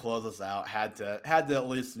ends here to close us out. Had to at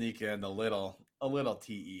least sneak in a little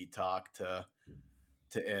TE talk to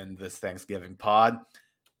end this Thanksgiving pod.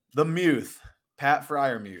 The Muth, Pat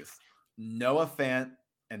Freiermuth, Noah Fant,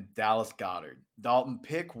 and Dallas Goedert. Dalton,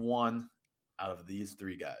 pick one out of these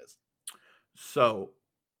 3 guys. So,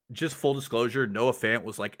 just full disclosure, Noah Fant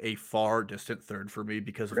was like a far distant third for me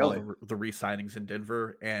because of all the re-signings in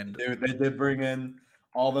Denver. And dude, they did bring in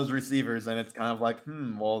all those receivers, and it's kind of like,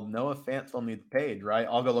 well, Noah Fant still needs paid, right?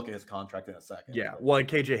 I'll go look at his contract in a second. Yeah, well, and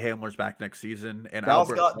KJ Hamler's back next season. And Dallas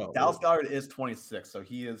Goedert is 26, so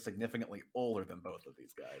he is significantly older than both of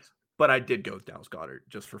these guys. But I did go with Dallas Goedert,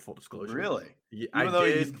 just for full disclosure. Really? Yeah, Even though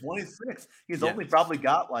he's 26, he's only probably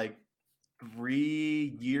got like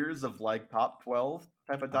 3 years of like top 12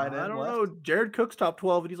 type of tight end. I don't know. Jared Cook's top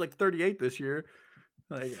 12, and he's like 38 this year.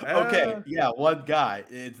 Like, okay, yeah, one guy.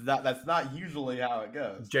 That's not usually how it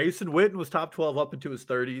goes. Jason Witten was top 12 up into his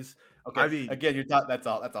 30s. Okay, I mean, again, that's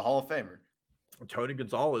a Hall of Famer. Tony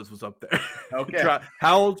Gonzalez was up there. Okay,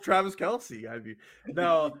 how old's Travis Kelce? I mean,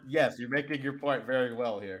 no, yes, you're making your point very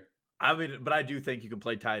well here. I mean, but I do think you can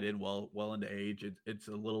play tight end well into age. It's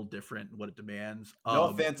a little different what it demands.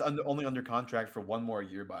 No Fant's only under contract for 1 more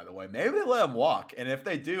year, by the way. Maybe they let him walk, and if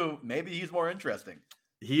they do, maybe he's more interesting.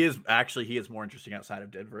 He is more interesting outside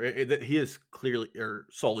of Denver. He is clearly or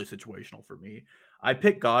solely situational for me. I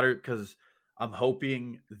picked Goddard because I'm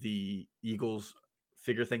hoping the Eagles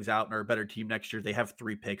figure things out and are a better team next year. They have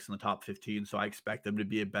 3 picks in the top 15, so I expect them to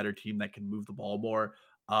be a better team that can move the ball more.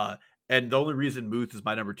 And the only reason Muth is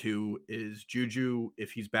my number 2 is Juju.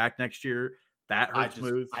 If he's back next year, that hurts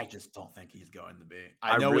Muth. I just don't think he's going to be.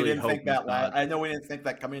 I know we didn't think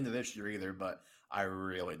that coming into this year either, but I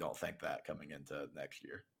really don't think that coming into next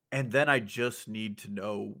year. And then I just need to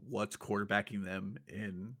know what's quarterbacking them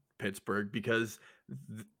in Pittsburgh, because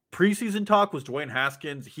preseason talk was Dwayne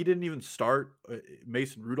Haskins. He didn't even start.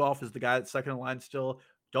 Mason Rudolph is the guy that's second in line still.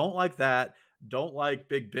 Don't like that. Don't like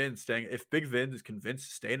Big Ben staying. If Big Ben is convinced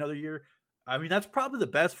to stay another year, I mean, that's probably the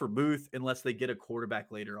best for Muth unless they get a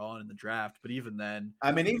quarterback later on in the draft. But even then,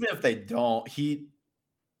 I mean, even if they don't,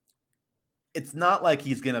 it's not like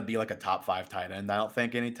he's going to be like a top 5 tight end. I don't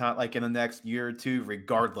think anytime like in the next year or 2,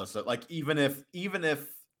 regardless of like, even if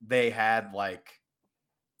they had like,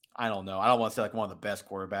 I don't know, I don't want to say like one of the best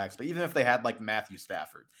quarterbacks, but even if they had like Matthew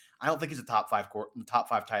Stafford, I don't think he's a top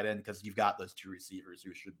 5 tight end because you've got those 2 receivers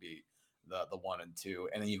who should be the 1 and 2,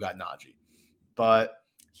 and then you've got Najee. But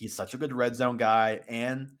he's such a good red zone guy,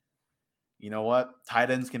 and you know what? Tight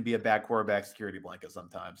ends can be a bad quarterback security blanket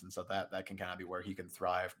sometimes, and so that can kind of be where he can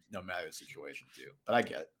thrive no matter the situation too. But I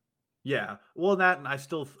get it. Yeah, well, that and I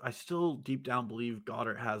still deep down believe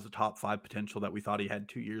Goddard has the top 5 potential that we thought he had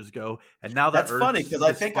 2 years ago, and now that That's funny Ertz because I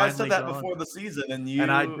is think I said finally that gone, before the season, and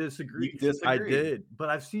and I you disagree. I disagreed. did, but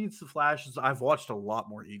I've seen some flashes. I've watched a lot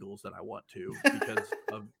more Eagles than I want to because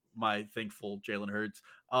of my thankful Jalen Hurts.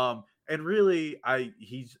 And really,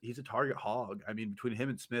 he's a target hog. I mean, between him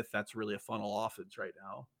and Smith, that's really a funnel offense right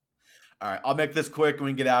now. All right, I'll make this quick. We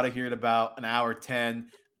can get out of here in about an hour 10.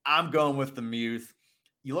 I'm going with the Muth.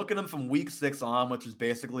 You look at him from week 6 on, which is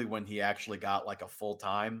basically when he actually got like a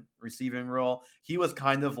full-time receiving role. He was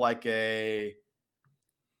kind of like a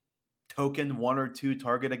token 1 or 2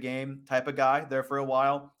 target a game type of guy there for a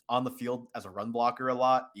while, on the field as a run blocker a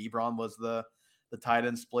lot. Ebron was the tight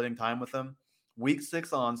end splitting time with him. Week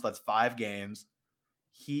 6 on, so that's 5 games.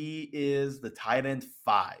 He is the tight end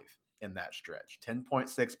 5 in that stretch,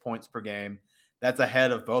 10.6 points per game. That's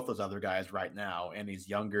ahead of both those other guys right now, and he's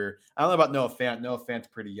younger. I don't know about Noah Fant. Noah Fant's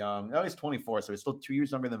pretty young. No, he's 24, so he's still 2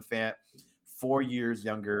 years younger than Fant, 4 years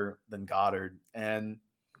younger than Goddard, and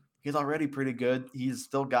he's already pretty good. He's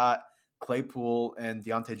still got Claypool and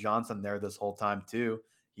Deontay Johnson there this whole time too.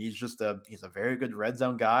 He's a very good red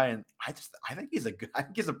zone guy, and I think he's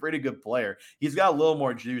a pretty good player. He's got a little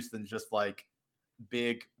more juice than just like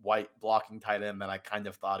big white blocking tight end that I kind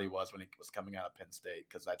of thought he was when he was coming out of Penn State,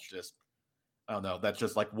 because that's just, I don't know, that's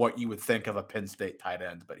just like what you would think of a Penn State tight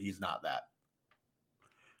end, but he's not that.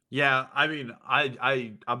 Yeah, I mean,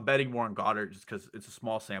 I'm betting more on Goddard just because it's a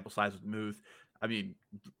small sample size with Muth. I mean,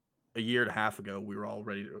 a year and a half ago, we were all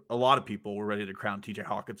a lot of people were ready to crown TJ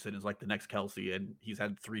Hawkinson as like the next Kelsey, and he's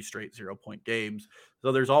had 3 straight 0-point games.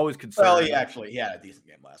 So there's always concern. Well, he had a decent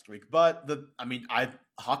game last week, but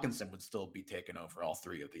Hawkinson would still be taking over all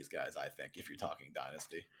 3 of these guys, I think, if you're talking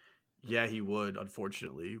dynasty. Yeah, he would,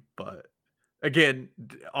 unfortunately. But again,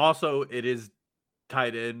 also it is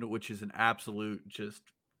tight end, which is an absolute just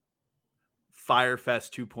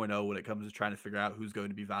Firefest 2.0 when it comes to trying to figure out who's going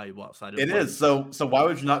to be valuable outside of it. Is so why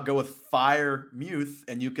would you not go with Fire Muth,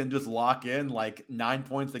 and you can just lock in like 9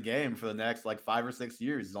 points a game for the next like 5 or 6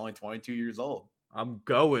 years? He's only 22 years old. I'm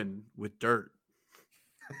going with Dirt.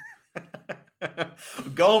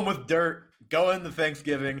 Going with Dirt, going to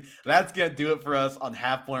Thanksgiving. That's going to do it for us on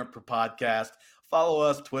Half Point Per Podcast. Follow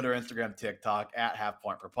us, Twitter, Instagram, TikTok, at Half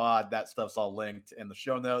Point Per Pod. That stuff's all linked in the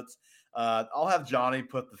show notes. I'll have Johnny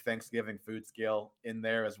put the Thanksgiving food scale in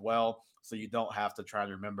there as well, so you don't have to try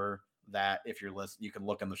to remember that. If you're listening, you can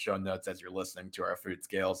look in the show notes as you're listening to our food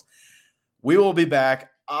scales. We will be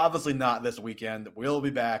back, obviously not this weekend. We'll be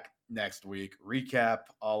back next week, recap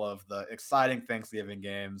all of the exciting Thanksgiving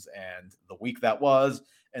games and the week that was,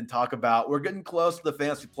 and talk about, we're getting close to the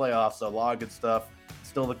fantasy playoffs, so a lot of good stuff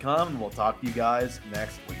still to come, and we'll talk to you guys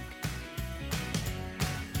next week.